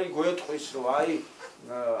მეგობარი გვეტყვის, რომ აი,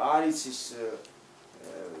 არის ის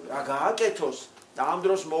რა გააკეთოს და ამ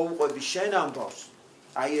დროს მოუყვები შენ ამბავს,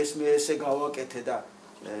 აი ეს მე ესე გავაკეთე და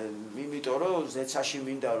იმიტომ რომ ზეცაში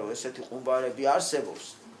მინდა რომ ესეთი ყუმბარები არსებობს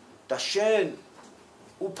და შენ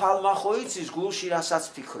უფალმა ხო იცის გულში რასაც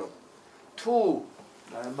ფიქრობ. თუ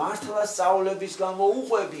მართლა სწავლების გამო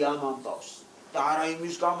უყვები ამ ამბავს და არა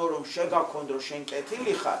იმის გამო რომ შეგაქონდრო შენ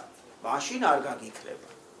კეთილი ხარ, მაშინ არ გაგიქრება.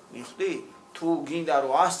 მიხდი? თუ გინდა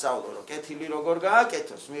რომ ასწავლო რომ კეთილი როგორ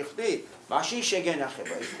გააკეთოს, მიხდი? მაშინ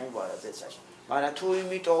შეგენახება ის ყუმბარა ზეცაში. მაგრამ თუ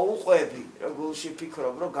იმიტომ უყვები, რომ გულში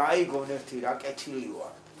ფიქრობ რომ გაიგონ ერთი რა კეთილი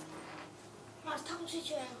ვარ.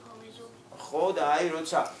 ხო და აი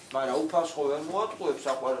როცა მაგრამ უფალს ხო ვერ მოატყუებს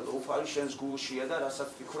საყვარელო უფალი შენს გულშია და რასაც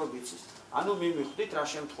ფიქრობ იცის ანუ მიმიხვდით რა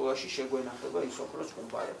შემთხვევაში შეგვენახება ის ოქროს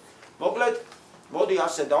ყუმბარები მოკლედ მოდი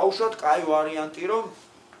ასე დავუშვათ კაი ვარიანტი რომ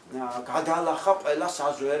გადალახა ყველა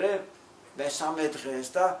საზვერე მესამე დღეს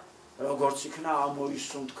და როგორც იქნა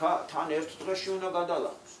ამოისუნთქა თან ერთ დღეში უნდა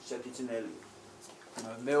გადალახოს ესეთი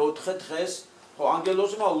ძნელია მეოთხე დღეს ხო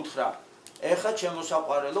ანგელოზმა უთხრა ეხა ჩემო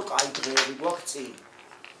საყვარელო კაი დღეები გვაქვს წინ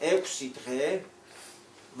 6 დღე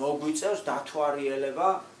მოგვიწევს დათვარიელება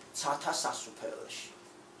ცათა სასუფეველში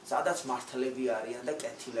სადაც მართლები არიან და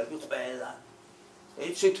კეთილები ყველა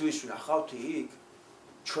იცით ვის ვნახავთ იქ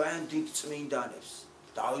ჩვენ დიდ წმინდანებს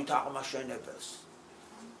დავით აღმაშენებელს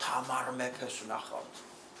თამარ მეფეს ვნახავთ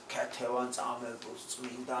ქეთევან წამებულს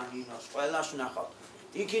წმინდა ნინოს ყველას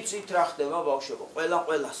ვნახავთ იქიცით რა ხდება ბავშვებო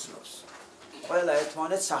ყველა სნობს ყველა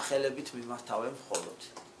ერთმანეთს სახელებით მიმართავენ მხოლოდ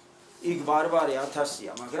იქ ბარბარე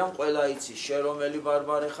 1000-ია მაგრამ ყველა იცის შენ რომელი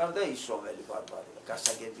ბარბარე ხარ და ის რომელი ბარბარეა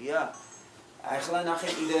გასაგებია ახლა ნახე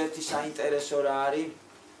კიდე ერთი საინტერესო რა არის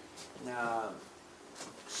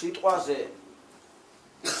სიტყვაზე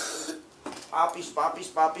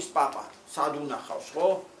პაპის პაპა სად უნახავს ხო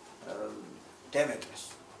დემეტრეს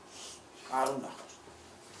არ უნახავს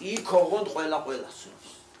იქ ოღონდ ყველა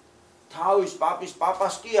სნობს თავის პაპის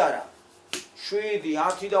პაპას კი არა 7,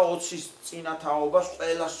 10 და 20-ის წინათაობას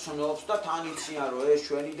ყველა სნობს და თან იციან რომ ეს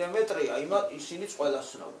ჩვენი დემეტრია ისინიც ყველა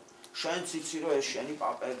სნობენ შენც იცი რომ ეს შენი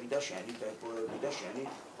პაპები და შენი ბებოები და შენი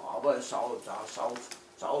აბა ეს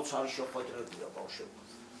საოცარი შეხვედრებია ბავშვები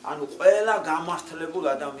ანუ ყველა გამართლებულ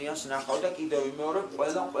ადამიანს ნახავ და კიდევ ვიმეორებ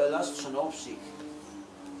ყველას ცნობს იქ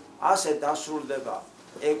ასე დასრულდება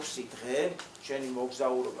 6 დღე შენი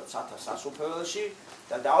მოგზაურობა ცათა სასუფეველში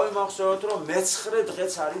და დავიმახსოვროთ რომ მე-9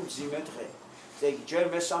 დღეც არის მძიმე დღე ესე იგი ჯერ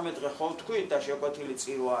მე-3 დღე ხო ვთქვით და შეკვეთილი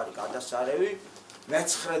წირვა არის გადასარევი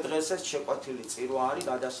მე-9 დღესაც შეკვეთილი წირვა არის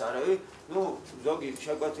გადასარევი ნუ ზოგი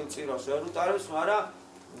შეკვეთილ წირვას ვერ უტარებს მაგრამ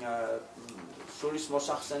სულის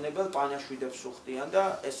მოსახსენებელ პანაშვიდებს უხდიან და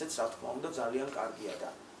ესეც რა თქმა უნდა ძალიან კარგია და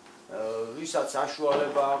ვისაც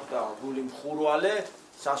საშუალება აქვს და გული მხურვალე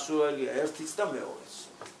სასურველია ერთიც და მეორეც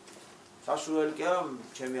სასურველი კი არა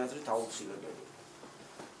ჩემი აზრით აუცილებელი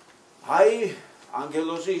აი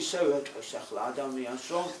ანგელოზი ისევ ეტყვის ახლა ადამიანს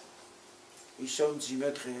რომ ისევ მძიმე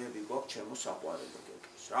დღეები გვაქვს ჩემო საყვარელო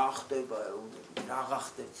გეტყვის რა ხდება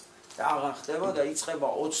რა ხდება და იწყება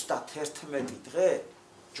 31 დღე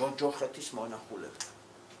ჯოჯოხეთის მონახულება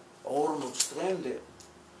 40 დღემდე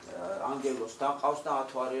ანგელოზს დაყავს და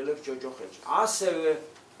ათვარიელებს ჯოჯოხეთში ასევე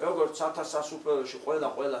როგორც ცათა სასუფეველში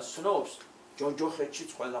ყველა სნობს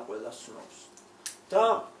ჯოჯოხეთშიც ყველა სნობს და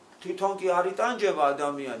თვითონ კი არ იტანჯება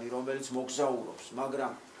ადამიანი რომელიც მოგზაურობს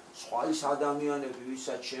მაგრამ სხვა ის ადამიანები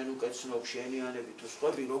ვისაც შენ უკეცნობ შენიანები თუ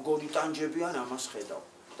სხვები როგორ იტანჯებიან ამას ხედავ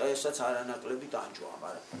და ესაც არანაკლები ტანჯვაა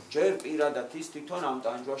მაგრამ ჯერ პირადად ის თვითონ ამ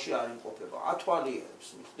ტანჯვაში არ იმყოფება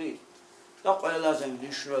ათვალიერებს მიხდით და ყველაზე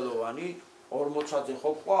მნიშვნელოვანი 40-ზე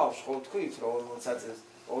ხო ყავს ხო თქვით რომ 40-ზე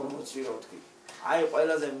 40 რო თქვით აი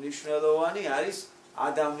ყველაზე მნიშვნელოვანი არის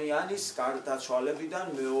ადამიანის გარდაცვალებიდან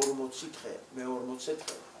მე-40 დღე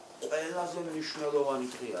ყველაზე მნიშვნელოვანი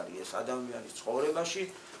დღე არის ეს ადამიანის ცხოვრებაში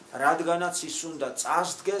რადგანაც ის უნდა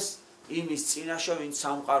წასდგეს იმის წინაშე ვინც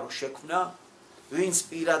სამყარო შექმნა ვინც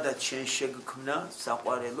პირადად შენ შეგქმნა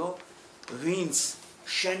საყვარელო ვინც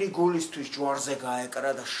შენი გულისთვის ჯვარზე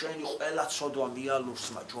გაეკრა და შენი ყველა ცოდვა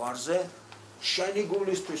მიალურსმა ჯვარზე შენი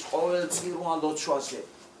გულისთვის ყოველ წირვა ლოცვაზე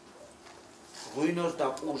ღვინოს და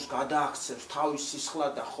პურს გადააქცევს თავის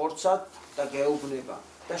სისხლად და ხორცად და გეუბნება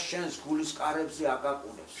და შენს გულის კარებზე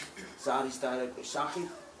აკაკუნებს ზარის დარეკვის სახით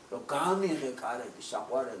რომ გამიღე კარები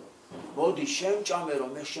საყვარელო მოდი შემჭამე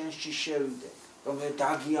რომ მე შენში შევიდე რომ მე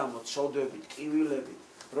დაგიამო ცოდვებით ტკივილებით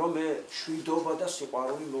რომ მე შვიდობა და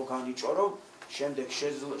სიყვარული მოგანიჭო რომ შემდეგ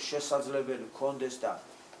შესაძლებელი გქონდეს და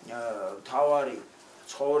თავარი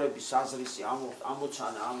ცხოვრების აზრისი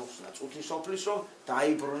ამოცანა ამოხსნა წუთისოფლის რომ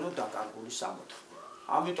დაიბრუნო დაკარგული სამოთხე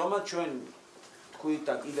ამიტომაც ჩვენ თქვით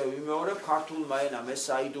და კიდევ ვიმეორებ ქართულმა ენამ ეს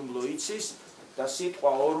საიდუმლო იცის და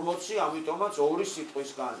სიტყვა 40 ამიტომაც ორი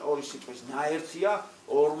სიტყვის ნაერთია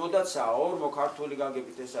 40-დაცაა 40 ქართული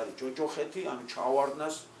გაგებით ეს არის ჯოჯოხეთი ანუ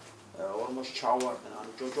ჩავარდნას 40-ში ჩავარდნა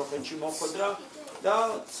ანუ ჯოჯოხეთში მოხვედრა და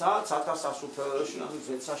ცათა სასუფეველში ანუ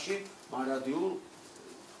ზეცაში მარადიულ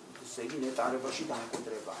ესე იგი ნეტარებაში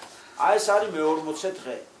დამკვიდრება აი ეს არის მე-40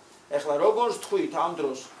 დღე ეხლა როგორც თქვით ამ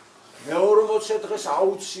დროს მე-40 დღეს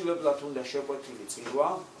აუცილებლად უნდა შეკვეთილი წირვა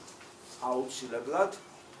აუცილებლად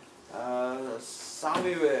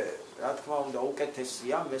სამივე რა თქმა უნდა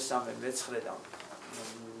უკეთესია მე-3 მე-9 და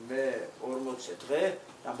მე-40 დღე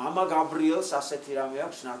და მამა გაბრიელს ასეთი რამე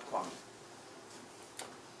აქვს ნათქვამი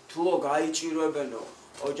თუო გაიჭიროებენო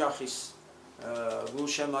ოჯახის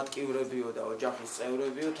გულშემატკივრებიო და ოჯახის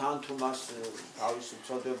წევრებიო, თან თუ მას თავისი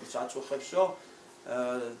მცოდნეობის აწუხებსო,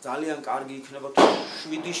 ძალიან კარგი იქნება თუ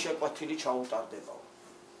 7 შეკვეთილი ჩაუტარდებაო.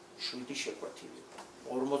 7 შეკვეთილი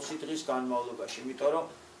 40 დღის განმავლობაში, იმიტომ რომ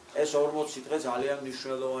ეს 40 დღე ძალიან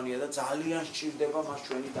მნიშვნელოვანია და ძალიან სჭირდება მას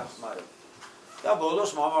ჩვენი დახმარება. და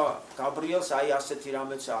ბოლოს მამა გაბრიელს აი ასეთი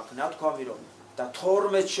რამეც აქვს ნათქვამი, რომ და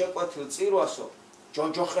 12 შეკვეთილ წირვასო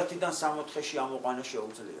ჯოჯოხეთიდან 64-ში ამოყვანა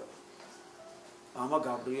შეუძლია. მამა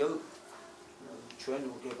გაბრიელ ჩვენ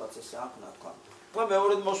უგებაც ესე აქვს ნათქვამი. და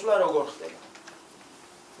მეორედ მოსვლა როგორ ხდება?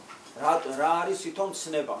 რა არის თვითონ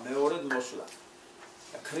ცნება მეორედ მოსვლა?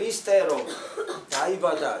 ქრისტე რომ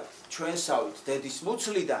დაიბადა ჩვენსავით დედის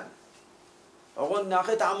მუცლიდან, ოღონდ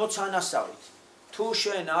ნახეთ ამოცანასავით. თუ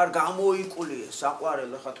შენ არ გამოიკულიე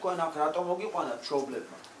საყვარელ, ხა თქვენ აქ რატომ მოგიყვანათ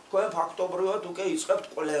მშობლებმა? თქვენ ფაქტობრივად უკვე იწყებთ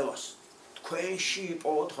კვლევას. თქვენში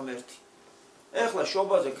იპოვოთ ღმერთი. ეხლა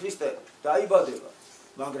შობაზე ქრისტე დაიბადება,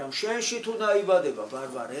 მაგრამ შენში თუ დაიბადება,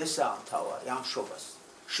 ბარბარე, ესაა მთავარი ამ შობას.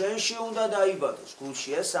 შენში უნდა დაიბადოს, გულში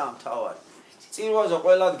ესაა მთავარი. წირვაზე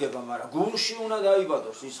ყველა დგება, მაგრამ გულში უნდა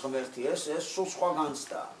დაიბადოს ის ღმერთი, ეს სულ სხვა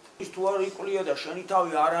განცდაა. ის თუ არ იკვლია და შენი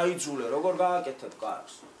თავი არ აიძულე, როგორ გააკეთებ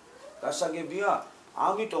კარგს? გასაგებია,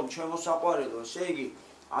 ამიტომ ჩემო საყვარელო, ესე იგი,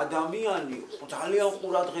 ადამიანი ძალიან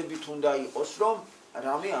ყურადღებით უნდა იყოს, რომ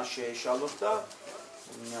რამე არ შეეშალოს და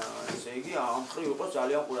ესე იგი, ამ ხრივ იყოს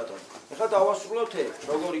ძალიან ყურადღებით. ეხლა დავასრულოთ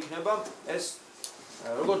როგორ იქნება ეს,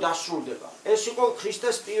 როგორ დასრულდება. ეს იყო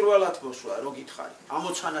ქრისტეს პირველად მოსვლა, რო გითხარი,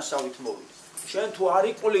 ამოცანასავით მოვიდა. შენ თუ არ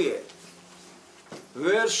იყვლიე,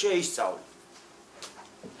 ვერ შეისწავლე.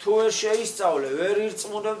 თუ ვერ შეისწავლე, ვერ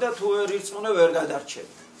ირწმუნებ და თუ ვერ ირწმუნე, ვერ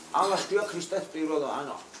გადარჩები. ამას ქვია ქრისტეს პირველად,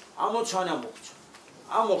 ანუ ამოცანა მოხდა.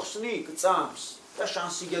 ამოხსნი გწამს და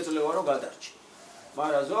შანსი გეძლევა რომ გადარჩე.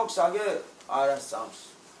 მაგრამ ზოგს აგე არასწამს.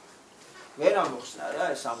 ვერ ამოხსნა რა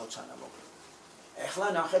ეს ამოცანა მოხდა. ეხლა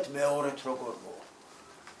ნახეთ მეორედ როგორ მოვა.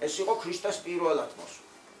 ეს იყო ქრისტეს პირველად მოსვლა.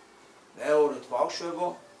 მეორედ ბავშვებო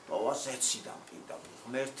მოვა ზეციდან პირდაპირ.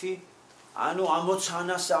 ღმერთი, ანუ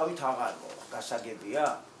ამოცანასავით აღარ მოვა. გასაგებია?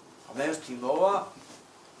 ღმერთი მოვა,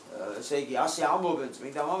 ესე იგი, ასე ამბობენ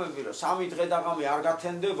წმინდა მამები, რომ 3 დღე და ღამე არ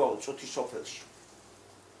გათენდებაო წუთის სოფელში.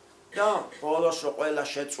 და ბოლოს რო ყველა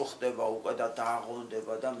შეწუხდება უკვე და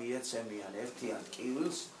დააღონდება და მიეცემიან ერთიან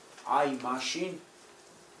კივილს, აი მაშინ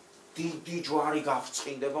დიდი ჯვარი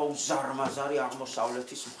გაფრწყინდება უზარმაზარი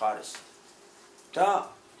აღმოსავლეთის მხარეს. და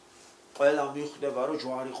ყველა მიხვდება, რომ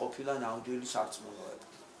ჯვარი ყოფილა ნამდვილი სარწმუნოება.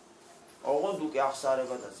 ოღონდ უკვე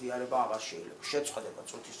აღსარება და ზიარება აღარ შეიძლება, შეწყვეტება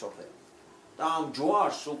წუთის სოფელი. და ამ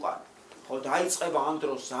ჯვარს უკან ხო დაიწყება ამ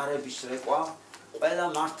დროს ზარების რეკვა, ყველა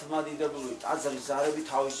მართლმადიდებლური ტაძრის ზარები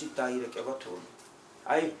თავისით დაირეკება თურმე.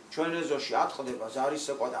 აი ჩვენ ეზოში ატყდება ზარის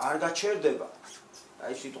რეკვა და არ გაჩერდება.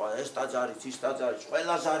 აი სიტყვა ეს ტაძარიც, ის ტაძარიც,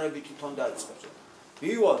 ყველა ზარები თვითონ დაიწყებს.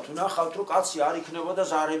 მივalთ, ვნახავთ, რომ კაცი არ იქნება და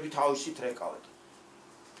ზარები თავისით რეკავენ.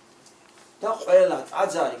 და ყველა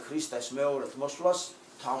ტაძარი ქრისტეს მეორედ მოსვლას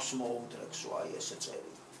თავს მოუდრექსო, აი ესე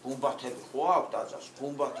წერია. გუმბათები ხო აქვს ტაძარს,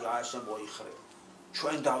 გუმბათი აი ესე მოიხრება.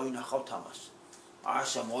 ჩვენ დავინახავთ ამას. აი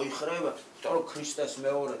ესე მოიხრება, იმიტომ რომ ქრისტეს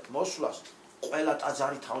მეორედ მოსვლას ყველა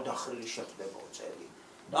ტაძარი თავდახრილი შეხვდებაო წერია.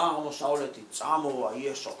 და აღმოსავლეთით წამოვა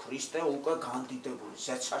იესო ქრისტე უკვე განდიდებული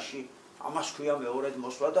ზეცაში, ამას ქვია მეორედ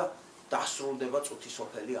მოსვლა და დასრულდება წუთის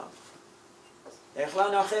სოფელი ამ. ეხლა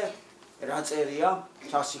ნახე რა წერია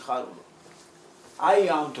სასიხარულო. აი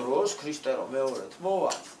ამ დროს ქრისტე რომ მეორედ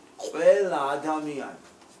მოვა, ყველა ადამიანი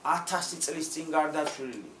 1000 წლის წინ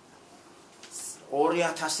გარდაცვლილი,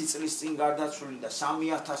 2000 წლის წინ გარდაცვლილი და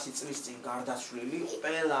 3000 წლის წინ გარდაცვლილი,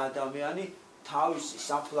 ყველა ადამიანი თავისი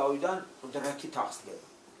საფლავიდან მდრექით აღსდგება.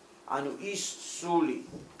 ანუ ის სული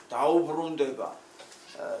დაუბრუნდება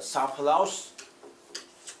საფლავს,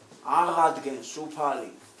 აღადგენს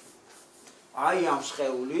უფალი აი ამ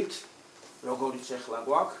სხეულით, როგორიც ეხლა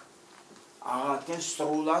გვაქვს, აღადგენს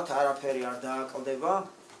სრულად, არაფერი არ დააკლდება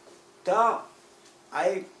და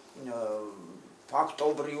აი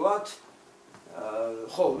ფაქტობრივად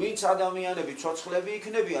ხო, ვინც ადამიანები ცოცხლები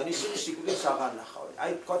იქნებიან, ისინი სიკვდილს აღარ ნახავენ.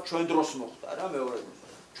 აი თქვა ჩვენ დროს მოხდა რა მეორე.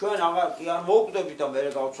 ჩვენ აღარ კი არ მოვკვდებით და მე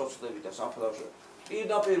გავცოცხლდებით და საფლავში.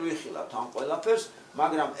 პირდაპირ ვიხილავთ ამ ყველაფერს,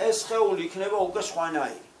 მაგრამ ეს სხეული იქნება უკვე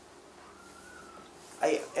სხვანაირი.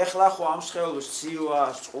 აი ეხლა ხო ამ სხეულს ცივა,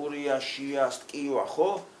 წყურია, შია, ტკივა ხო?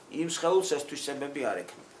 იმ სხეულს ეს თვისებები არ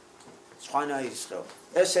ექნება. სხვანაირი სხეული.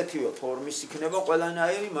 ესეთივე ფორმის იქნება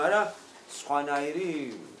ყველანაირი, მაგრამ სხვანაირი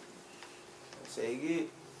ესე იგი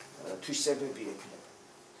თვისებები ექნება.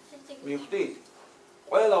 მიხვდით?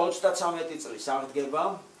 ყველა 33 წლის აღდგება,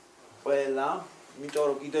 ყველა იმიტომ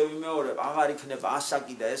რომ კიდევ ვიმეორებ, აღარ იქნება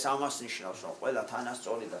ასაკი და ეს ამას ნიშნავს, რომ ყველა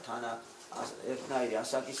თანასწორი და ერთნაირი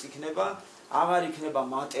ასაკის იქნება, აღარ იქნება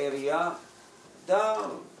მატერია და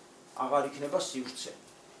აღარ იქნება სივრცე.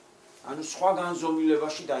 ანუ სხვა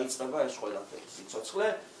განზომილებაში დაიწყება ეს ყველაფერი სიცოცხლე.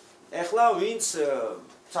 ეხლა ვინც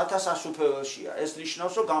სათასასუფეველშია, ეს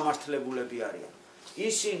ნიშნავს, რომ გამართლებულები არიან.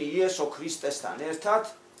 ისინი იესო ქრისტესთან ერთად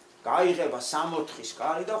გაიღება 64-ის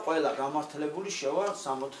კარი და ყველა გამართლებული შევა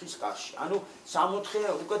 64-ის კარში. ანუ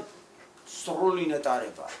 64 უკვე სრული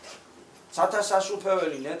ნეტარებაა.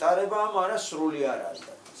 სათასასუფეველი ნეტარებაა, მაგრამ სრული არ არის.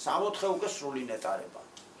 64 უკვე სრული ნეტარებაა.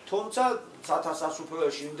 თუმცა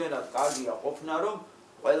სათასასუფეველში იმდენად კარგია ყოფნა, რომ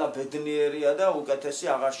ყველა ბედნიერია და უკეთესი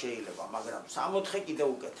აღარ შეიძლება, მაგრამ 64 კიდევ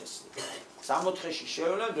უკეთესია. 64-ში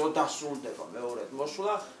შევევლენ, რომ დასრულდება მეორედ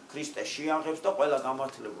მოსვლა, ქრისტე შეიაღებს და ყველა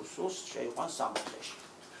გამართლებულ სულს შეიყვანს 64-ში.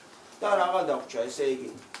 და რაღა დაგვჭა, ესე იგი,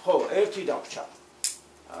 ხო, ერთი დაგვჭა.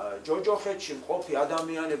 ჯოჯოხეთში მყოფი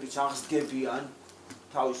ადამიანებიც აღსდგებიან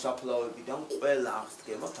თავის საფლავებიდან, ყველა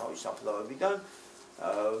აღსდგება თავის საფლავებიდან.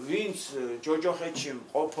 ვინც ჯოჯოხეთში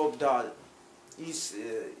მყოფობდა ის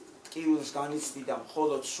ტკივილს განიცდიდა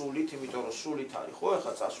მხოლოდ სულით, იმიტომ რომ სულით არის, ხო,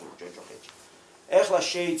 ეხლა წასული ჯოჯოხეთში. ეხლა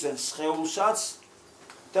შეიძენს სხეულსაც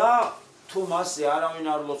და თუ მასზე არავინ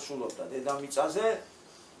არ ლოცულობდა დედამიწაზე,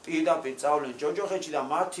 პირდაპირ წავლენ ჯოჯოხეთში და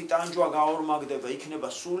მათი ტანჯვა გაორმაგდება, იქნება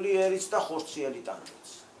სულიერიც და ხორციელი ტანჯვაც.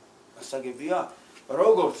 გასაგებია,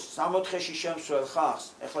 როგორც 64-ში შემსვლელ ხალხს,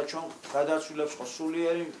 ეხლა ჩვენ გადაცვლებს ხო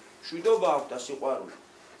სულიერი მშვიდობა აქვს და სიყვარული.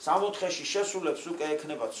 64-ში შესულებს უკვე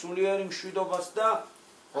ექნებათ სულიერი მშვიდობაც და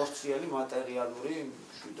ხორციელი მატერიალური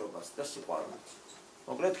მშვიდობაც და სიყვარულიც.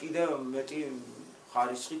 მოკლედ კიდევ მეტი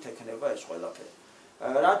ხარისხით ექნება ეს ყველაფერი.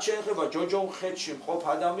 რაც შეეხება ჯოჯოხეთში მყოფ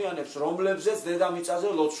ადამიანებს, რომლებზეც დედამიწაზე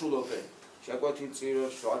ლოცულობენ. შეკვეთილ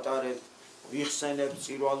წირვებს ვატარებთ, ვიხსენებთ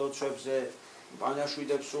წირვალოცვებზე,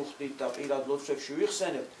 ბანაშვიდებს ვუხდით და პირად ლოცვებში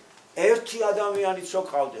ვიხსენებთ. ერთი ადამიანიც რო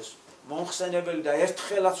ყავდეს, მომხსენებელი და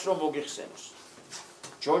ერთხელაც რო მოგიხსენოს.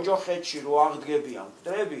 ჯოჯოხეთში რო აღდგებიან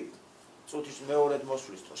მკვდრები, წუთის მეორედ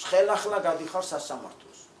მოსვლის დროს, ხელახლა გადიხარ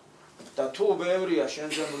სასამართლოს. და თუ ბევრია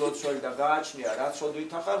შენზე მლოცველი და გააჩნია რაც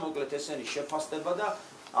ოდვით ახარ, მოკლედ ესენი შეფასდება და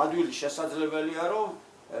ადვილი შესაძლებელია რომ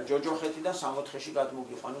ჯოჯოხეთიდან 64-ში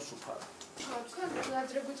გადმოგიყვანოს უფალი. თქვენ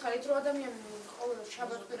გაძრებით ხარით რომ ადამიანი ყოველ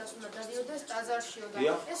შაბათ-კვირას უნდა დადიოდეს ტაძარშიო და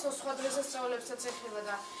ეს სხვა დღესასწაულებსაც ეხება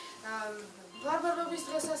და ბარბარობის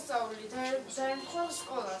დღესასწაული დაემთხვა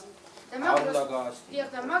სკოლაზე.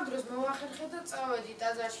 და მაგ დროს მოახერხე და წავედი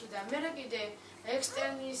ტაძარში და მე კიდე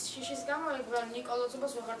ექსტერნის შიშის გამო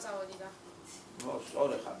ნიკოლოზობას ვეღარ წავედი და.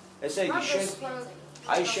 სწორი ხარ. ესე იგი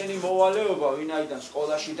აი შენი მოვალეობა ვინაიდან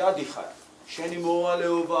სკოლაში დადიხარ, შენი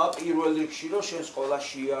მოვალეობაა პირველ რიგში რომ შენ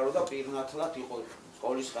სკოლაში იარო და პირნათლად იყო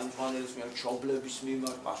სკოლის ხელმძღვანელის მიერ ჩობლების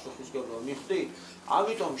მიმართ პასუხისმგებლობა მიხვდი.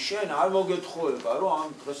 ამიტომ შენ არ მოგეთხოვება რომ ამ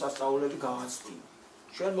დღესასწაულები გააცდინო.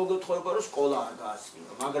 შენ მოგეთხოვება რომ სკოლა არ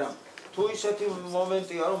გააცდინო, მაგრამ თუ ისეთი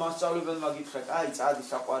მომენტია რომ მასწავლებელმა გითხრა, აი წადი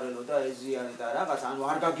საყვარელო და ეზიარე და რაღაც, ანუ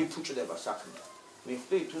არ გაგიფუჭდება საქმე.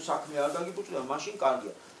 მიხვდი, თუ საქმე არ გაგიფუჭდება, მაშინ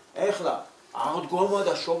კარგია. ეხლა აღდგომა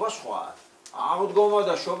და შობა სხვა არის. აღდგომა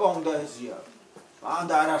და შობა უნდა ეზიარო. მან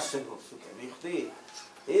და არ არსებობს უკვე, მიხვდი?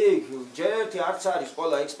 იქ ჯერ ერთი არც არის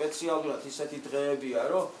სკოლა იქ სპეციალურად ისეთი დღეებია,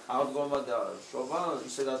 რომ აღდგომა და შობა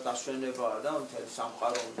ისედაც დასვენებაა და მთელი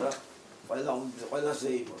სამყარო უნდა ყველაზე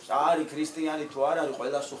იყოს. არის ქრისტიანი თუ არ არის,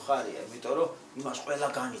 ყველას უხარია, იმიტომ რომ იმას ყველა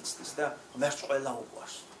განიცდის და მერც ყველა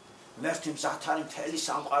უყვარს. მერც მზად არის მთელი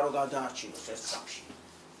სამყარო გადაარჩინოს ეს სამში.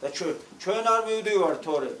 და ჩვენ არ მივდივართ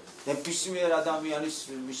თორე ნებისმიერ ადამიანის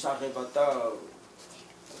მისაღებად და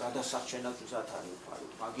გადასარჩენად მზად არის უფალი.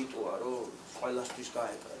 მაგიტოა რომ ყველასთვის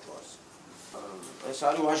გაეკრათ ვას. ეს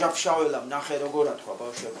არის ვაჟაფშაველამ ნახე როგორ თქვა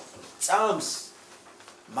ბავშვებო. წამს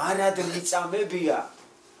მარად მიწამებია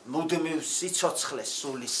მუდმივ სიცოცხლეს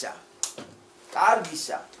სულისა,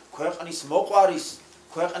 კარგისა, ქვეყნის მოყვარის,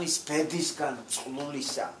 ქვეყნის ბედისგან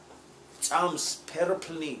წყლულისა, წამს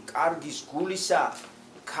ფერფლნი კარგის გულისა,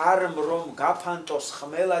 ქარმ რომ გაფანტოს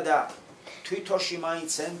ხმელა და თვითოში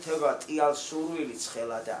მაინც ემთება ტიალ სურვილი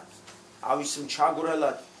ცხელა და ავის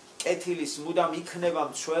მჩაგვრელად კეთილის მუდამ იქნება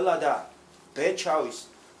მცველა და ბეჩავის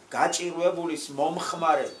გაჭირვებულის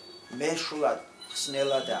მომხმარე მეშულად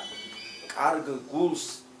ხსნელა და კარგ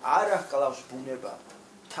გულს არ აღკლავს ბუნება,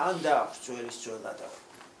 თან დააქვს ძველის ძველად.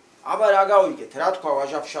 აბა რა გავიგეთ, რა თქვა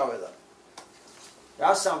ვაჟაფშაველა?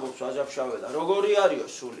 რას ამბობს ვაჟაფშაველა? როგორი არისო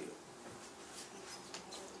სულიო?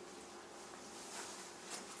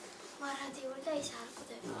 მარადიული და ის არ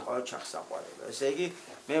კვდება. ყოჩახ საყვარელი. ესე იგი,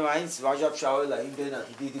 მე მაინც ვაჟაფშაველა იმდენად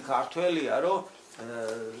დიდი ქართველია, რომ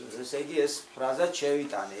ესე იგი ეს ფრაზა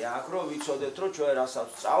შევიტანე. აქ რომ ვიცოდეთ, რომ ჩვენ რასაც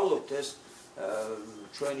სწავლობთ, ეს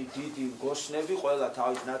ჩვენი დიდი მგოსნები ყველა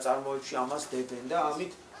თავის ნაწარმოებში ამას დებენ და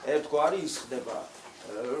ამით ერთგვარი ისხდება.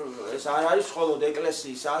 ეს არ არის მხოლოდ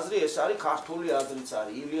ეკლესიის აზრი, ეს არის ქართული აზრიც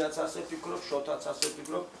არის. ილიაც ასე ფიქრობს, შოთაც ასე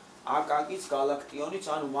ფიქრობს, აკაკიც, გალაქტიონიც,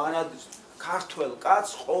 ანუ მანად ქართველ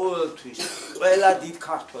კაცს ყოველთვის, ყველა დიდ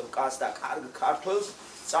ქართველ კაცს და კარგ ქართველს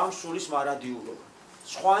წამსულის მარადიულობა.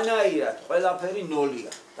 სხვანაირად ყველაფერი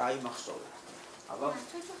ნოლია, დაიმახსოვრე. აბა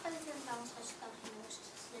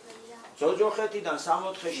ჯოჯოხეთიდან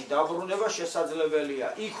 64-ში დაბრუნება შესაძლებელია.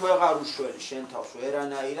 იქ ვეღარ უშველი შენ თავს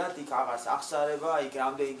ვერანაირად, იქ აღარს ახსარება, იქ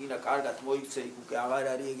რამდენი კარგად მოიქცე, იქ უკვე აღარ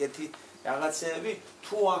არის ეგეთი რაღაცეები,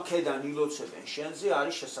 თუ აქედან ილოცებენ შენზე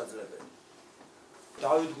არის შესაძლებელი.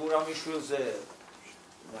 დავით გურამიშვილზე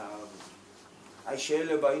აი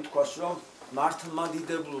შეიძლება ითქვას, რომ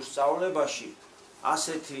მართლმადიდებლურ სწავლებაში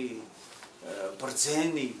ასეთი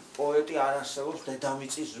ბრძენი პოეტი არ არსებობს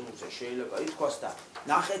დედამიწის ზურგზე, შეიძლება ითქვას და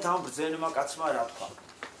ნახეთ ამ ბრძენმა კაცმა რა თქვა.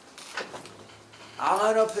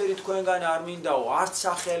 აღარაფერი თქვენგან არ მინდაო, არც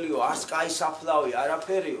სახელიო, არც კაი საფლავი,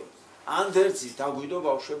 არაფერიო. ანდერძის დაგვიდო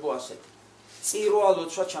ბავშვებო ასეთი. წირვა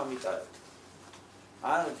ლოცვა ჩამიტარეთ.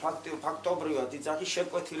 ფაქტობრივად იძახი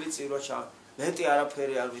შეკვეთილი წირვა მეტი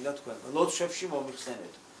არაფერი არ მინდა თქვენ. ლოცვებში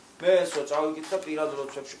მომიხსენეთ. მე ესო წავიკითხა პირად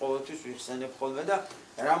ლოცვებში ყოველთვის ვიხსენებ ხოლმე და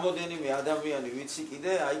რამოდენიმე ადამიანი ვიცი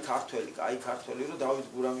კიდე, აი ქართველი, რომ დავით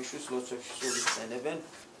გურამიშვილის ლოცვებში სულ იხსენებენ.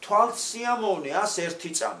 თვალთ სიამოვნე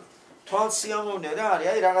 101 წამი. თვალთ სიამოვნე რა არის?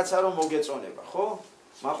 აი რაღაცა რომ მოგეწონება, ხო?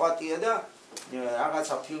 მაყატია და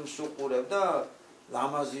რაღაცა ფილმს უყურებ და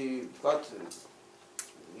ლამაზი, ვთქვათ,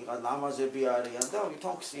 ლამაზები არიან და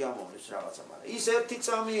ვითომ სიამოვნეს რაღაცა, მაგრამ ის 1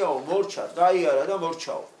 წამიაო, მორჩა, გაიარა და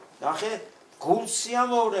მორჩაო. ნახე, გულს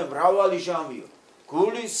სიამოვნე მრავალი ჟამიო.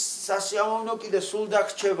 გულის სასიამოვნო კიდე სულ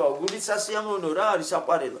დაგრჩებაო, გულის სასიამოვნო რა არის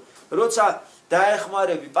საყვარელო. როცა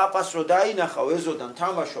დაეხმარები პაპას რო დაინახავ ეზოდან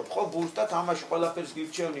თამაშობ, ხო ბურს და თამაში ყველაფერს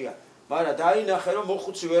გირჩევნია, მაგრამ დაინახე რომ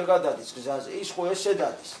მოხუცი ვერ გადადის გზაზე, ის ხო ესე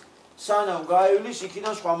დადის. სანამ გაივლის,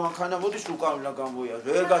 იქიდან სხვა მანქანა მოდის უკავლა გამოიაზრ,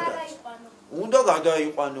 ვერ გადადის. უნდა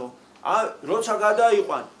გადაიყვანო. როცა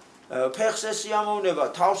გადაიყვან, ფეხს ესიამოვნება,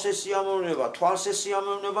 თავს ესიამოვნება, თვალს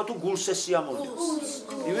ესიამოვნება თუ გულს ესიამოვნება.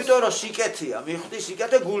 იმიტომ რომ სიკეთეა, მიხვდი,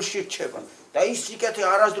 სიკეთე გულში რჩება და ის სიკეთე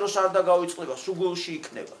არასდროს არ დაგავიწყდება, სულ გულში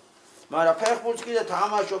იქნება. მაგრამ ფეხბურთს კიდე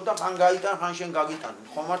თამაშობ და ხან გაიტან, ხან შენ გაგიტან,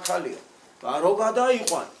 ხო მართალია. რო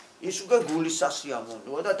გადაიყვან, ის უკვე გულის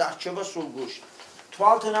სასიამოვნოა და დარჩება სულ გულში.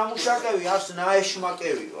 თვალთ ნამუშაკევი არს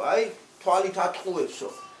ნაეშმაკევიო, აი თვალით ატყუებსო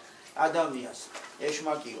ადამიანს,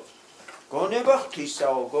 ეშმაკიო. გონება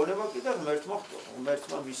ღვთისაო, გონება კიდე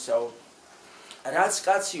ღმერთმა მისაო. რაც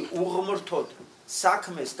კაცი უღმრთოდ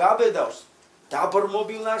საქმეს გაბედავს,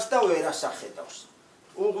 დაბრმობილნარს და ვერ ასახედავს.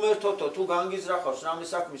 უღმრთოდო თუ განგიზრახავს რამე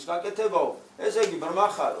საქმის გაკეთებაო, ესე იგი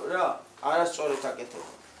ბრმახარო რა, არასწორად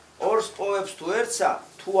აკეთებო. ორს პოვებს თუ ერთსა,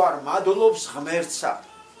 თუ არ მადლობს ღმერთსა,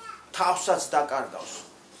 თავსაც დაკარგავს.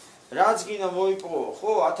 რაც გინდა მოიპოვო,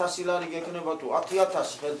 ხო, 1000 ლარი გეკნება თუ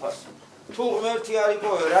 10000 ხელფასი. თუ ღმერთი არ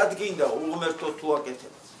იპოვე, რად გინდა უღმერთოდ თუ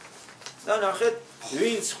აკეთება. და ნახეთ,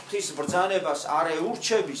 ვინც ღვთის ბრძანებას არ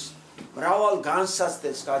ეურჩების, მრავალ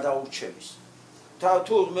განსაცდელს გადაურჩების.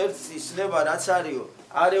 თუ ღმერთის ცნება რაც არისო,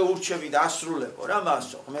 არ ეურჩები და ასრულებო რა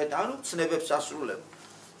მასო, ღმერთ ანუ ცნებებს ასრულებო.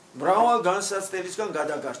 მრავალ განსაცდელისგან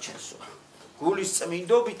გადაგარჩენსო. გულის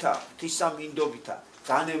წმინდობითა, ღვთისა მინდობითა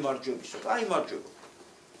განემარჯვებისო, გაიმარჯვებო.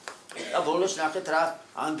 და ბოლოს ნახეთ რა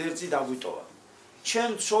ანდერძი დაგვიტოვა.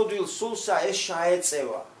 ჩემ ცოდვილ სულსა ეს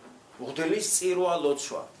შეეწევა, მღვდლის წირვა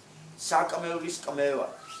ლოცვა, საკმევლის კმევა,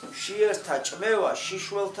 შიერთა ჭმევა,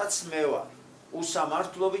 შიშველთა ცმევა,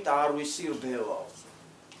 უსამართლობით არ ვისირბევაო.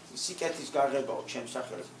 სიკეთის გაღებაო ჩემ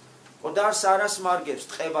სახელს. ყდარს არას მარგებს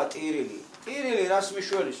ტყება ტირილი. ტირილი რას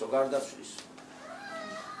მიშველისო გარდაცვლის.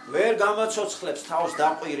 ვერ გამაცოცხლებს თავს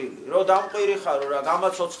დაყვირილი. რო დამყვირი ხარო რა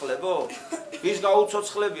გამაცოცხლებო? ის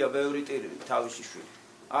გაუცოცხლებია ბევრი ტირილი თავისი შვილი.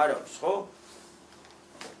 არა არის, ხო?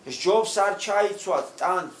 ჯობს არ ჩაიცვათ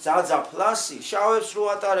თან ძაძა ფლასი, შავებს რო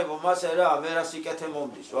ატარებო მასე რა, მე რა სიკეთე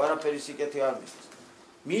მომდის, არაფერი სიკეთე არ მისდის.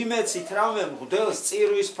 მიმეცით რამე მღვდელს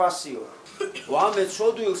წირვის ფასიო. ვამე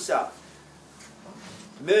ცოდვილსა,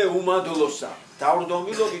 მე უმადლოსა,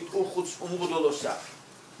 დავრდომილობით უხუც უმღვდლოსა.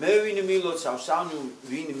 მე ვინ მილოცავს, ანუ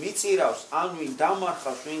ვინ მიწირავს, ანუ ვინ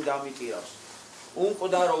დამარხავს, ვინ დამიტირავს.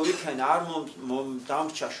 უმკვდარო ვიქენ არ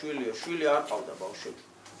დამრჩა შვილიო, შვილი არ ყავდა ბავშვები.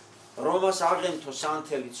 რომას აღენთო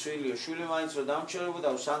სანთელი ცვილიო, შვილი მაინც რო დამჩერებოდა,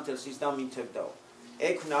 სანთელს ის დამინთებდაო.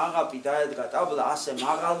 ექვნა აღაპი დაედგა ტაბლა, ასე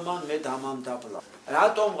მაღალმან მე დამამდაბლა.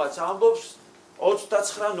 რატომღაც ამბობს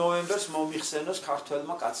 29 ნოემბერს მომიხსენოს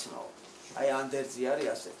ქართველმა კაცმაო. აი ანდერძი არის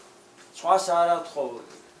ასე. სხვას არ ათხოვ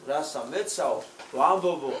რასა მეცაო,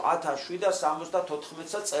 ვამბობო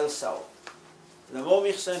 1774 წელსაო. და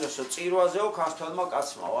მომიხსენოსო წირვაზეო ქართველმა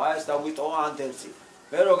კაცმაო, აი ეს დაგვიტოვა ანდერძი.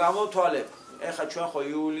 მე რო გამოვთვალე, ეხლა ჩვენ ხო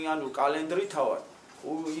იულიანურ კალენდრით ავართ.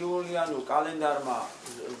 იულიანურ კალენდარმა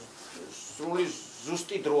სრული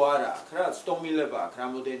ზუსტი დრო არ აქვს რა, ცდომილება აქვს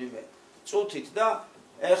რამოდენიმე წუთით და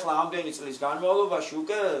ეხლა ამდენი წლის განმავლობაში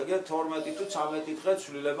უკვე 12 თუ 13 დღე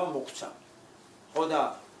ცვლილება მოგვცა. ხო და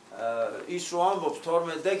ის რომ ამბობს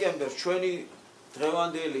 12 დეკემბერს ჩვენი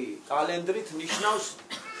დღევანდელი კალენდრით ნიშნავს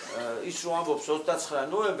ის რომ ამბობს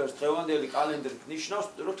 29 ნოემბერს დღევანდელი კალენდრით ნიშნავს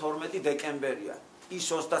რომ 12 დეკემბერია. ის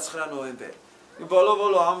 29 ნოემბერი.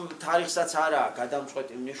 ბოლო-ბოლო ამ თარიღსაც არა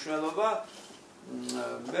გადამწყვეტი მნიშვნელობა.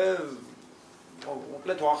 მე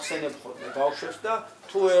უკლედ ვახსენებ ხოლმე ბავშვებს და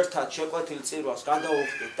თუ ერთად შეკვეთილ წირვას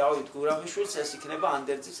გადაუხდით დავით გურამიშვილს, ეს იქნება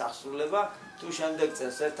ანდერძის აღსრულება. თუ შემდეგ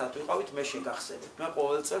წელს ერთად ვიყავით, მე შეგახსენებ. მე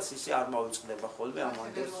ყოველ წელს ისე არ მოვიწყდება ხოლმე ამ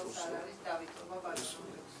ანდერძს უსრულებს.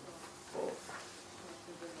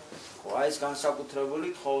 ხო, აი ეს განსაკუთრებული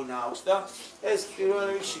თხოვნა აქვს და ეს პირველ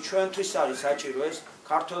რიგში ჩვენთვის არის საჭირო ეს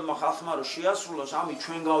ქართველმა ხალხმა რომ შეასრულოს, ამით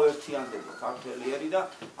ჩვენ გავერთიანდება ქართველიერი და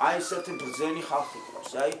აი ესეთი ბრძენი ხალხი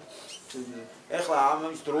ყავს. აი ეხლა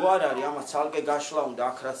ამის დრო არ არის, ამას ცალკე გაშლა უნდა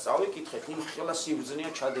აქ რაც წავიკითხეთ, იმ ხელა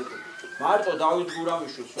სიბრძნეა ჩადებული. მარტო დავით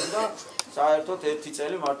გურამიშვილს უნდა საერთოდ ერთი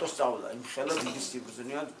წელი მარტო სწავლა. იმ ხელა დიდი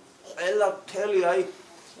სიბრძნეა. ყველა მთელი აი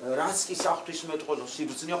რაც კი საღვთისმეტყველო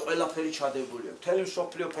სიბრძნეა ყველაფერი ჩადებულია. მთელი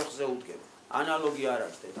მსოფლიო ფეხზე უდგება. ანალოგი არ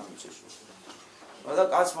არის დედამიწის. და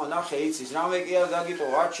კაცმა ნახე იცის, რამე კი არ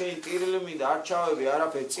გაგიტოვა, არ შეიტირილი მინდა, არ ჩავები,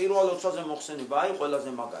 არაფერი, წირვა ლოცვაზე მოხსენება, აი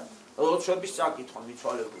ყველაზე მაგარი. ლოცვების წაკითხვა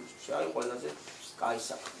მიცვალებულისთვის, აი ყველაზე კაი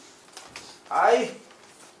საქმე. აი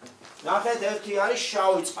ნახეთ ერთი არის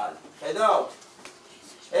შავი წყალი. ხედავთ?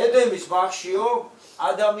 ედემის ბაღშიო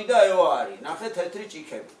ადამი და ევა არის. ნახეთ თეთრი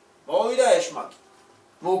ჭიქები. მოვიდა ეშმაკი.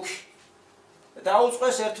 მუქი.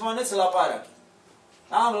 დაუწყეს ერთმანეთს ლაპარაკი.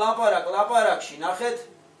 ამ ლაპარაკში ნახეთ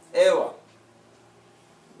ევა.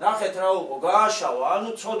 ნახეთ რა უყო, გააშავა,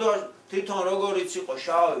 ანუ ცოდვა თვითონ როგორიც იყო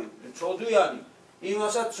შავი, ცოდვიანი,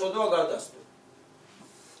 იმასაც ცოდვა გადასწრო.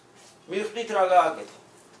 მიხდით რა გააკეთა.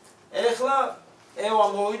 ეხლა ევა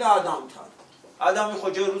მოვიდა ადამთან. ადამი ხო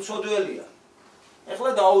ჯერ უცოდველია. ეხლა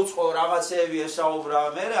დაუწყო რაღაცეები ესაუბრა,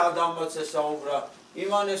 მერე ადამაც ესაუბრა,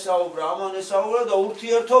 იმან ესაუბრა, ამან ესაუბრა და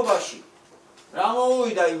ურთიერთობაში რა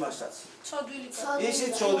მოუვიდა იმასაც? ცოდვილი.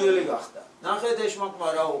 ისიც ცოდვილი გახდა. ნახეთ ეშმაკმა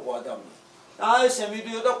რა უყო ადამი. აი ესე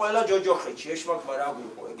მიდიოდა ყველა ჯოჯოხეთში, ეშმაკმა რა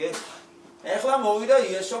გვიყო, ეგე? ეხლა მოვიდა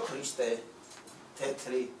იესო ქრისტე.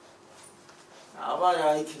 თეთრი. აბა რა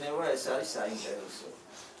იქნება, ეს არის საინტერესო.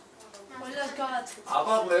 ყველას გააცეთ.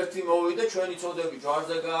 აბა ღმერთი მოვიდა, ჩვენი წოდები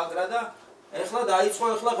ჯვარზე გააკრა და ეხლა დაიწყო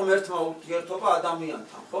ეხლა ღმერთმა ურთიერთობა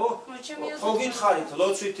ადამიანთან, ხო? ხო გითხარით,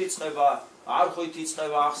 ლოცვით იწყება, არხვით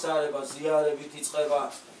იწყება, აღსარება, ზიარებით იწყება,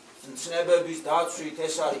 ცნებების დაცვით,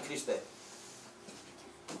 ეს არის ქრისტე.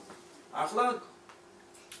 ახლა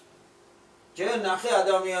ჯერ ნახე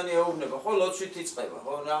ადამიანი ეუბნება, ხო ლოცვით იწყება,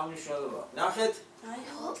 ხო რა მნიშვნელობა? ნახეთ? აი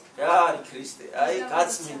ხო. რა არის ქრისტე? აი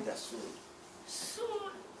გაწმინდა სულ.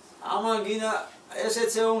 ამან გინა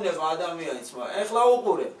ესეც ეუბნება ადამიანიც, მაგრამ ეხლა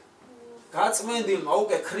უყურე. გაწმენდილმა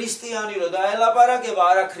უკვე ქრისტიანი რო დაელაპარაკება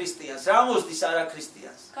არა ქრისტიანს, რა მოსდის არა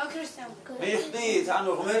ქრისტიანს? გაქრისტიანდა. მიხდით,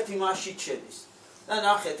 ანუ ღმერთი მასში შედის. და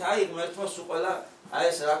ნახეთ, აი ღმერთმა სულ ყველა აი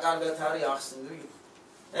ეს რა კარგად არის ახსნილი.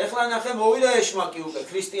 ეხლა ნახე მოვიდა ეშმაკი უკვე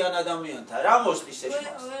ქრისტიან ადამიანთან. რა მოსდის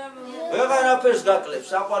ეშმაკს? ვეღარაფერს გაკლებს,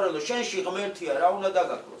 საყვარელო, შენში ღმერთია, რა უნდა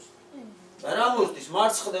დაგაკლოს? და რა მოსდის?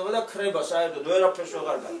 მარცხ ხდება და ქრება საერთოდ ვერაფერს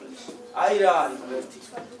ვეღარ გაკლებს. აი რა არის ღმერთი.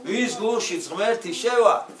 ვის გულშიც ღმერთი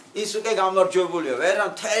შევა, ის უკვე გამარჯვებულია. ვერა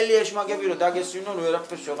მთელი ეშმაკები რო დაგესვინონ,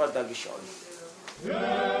 ვერაფერს ვეღარ დაგიშავენ.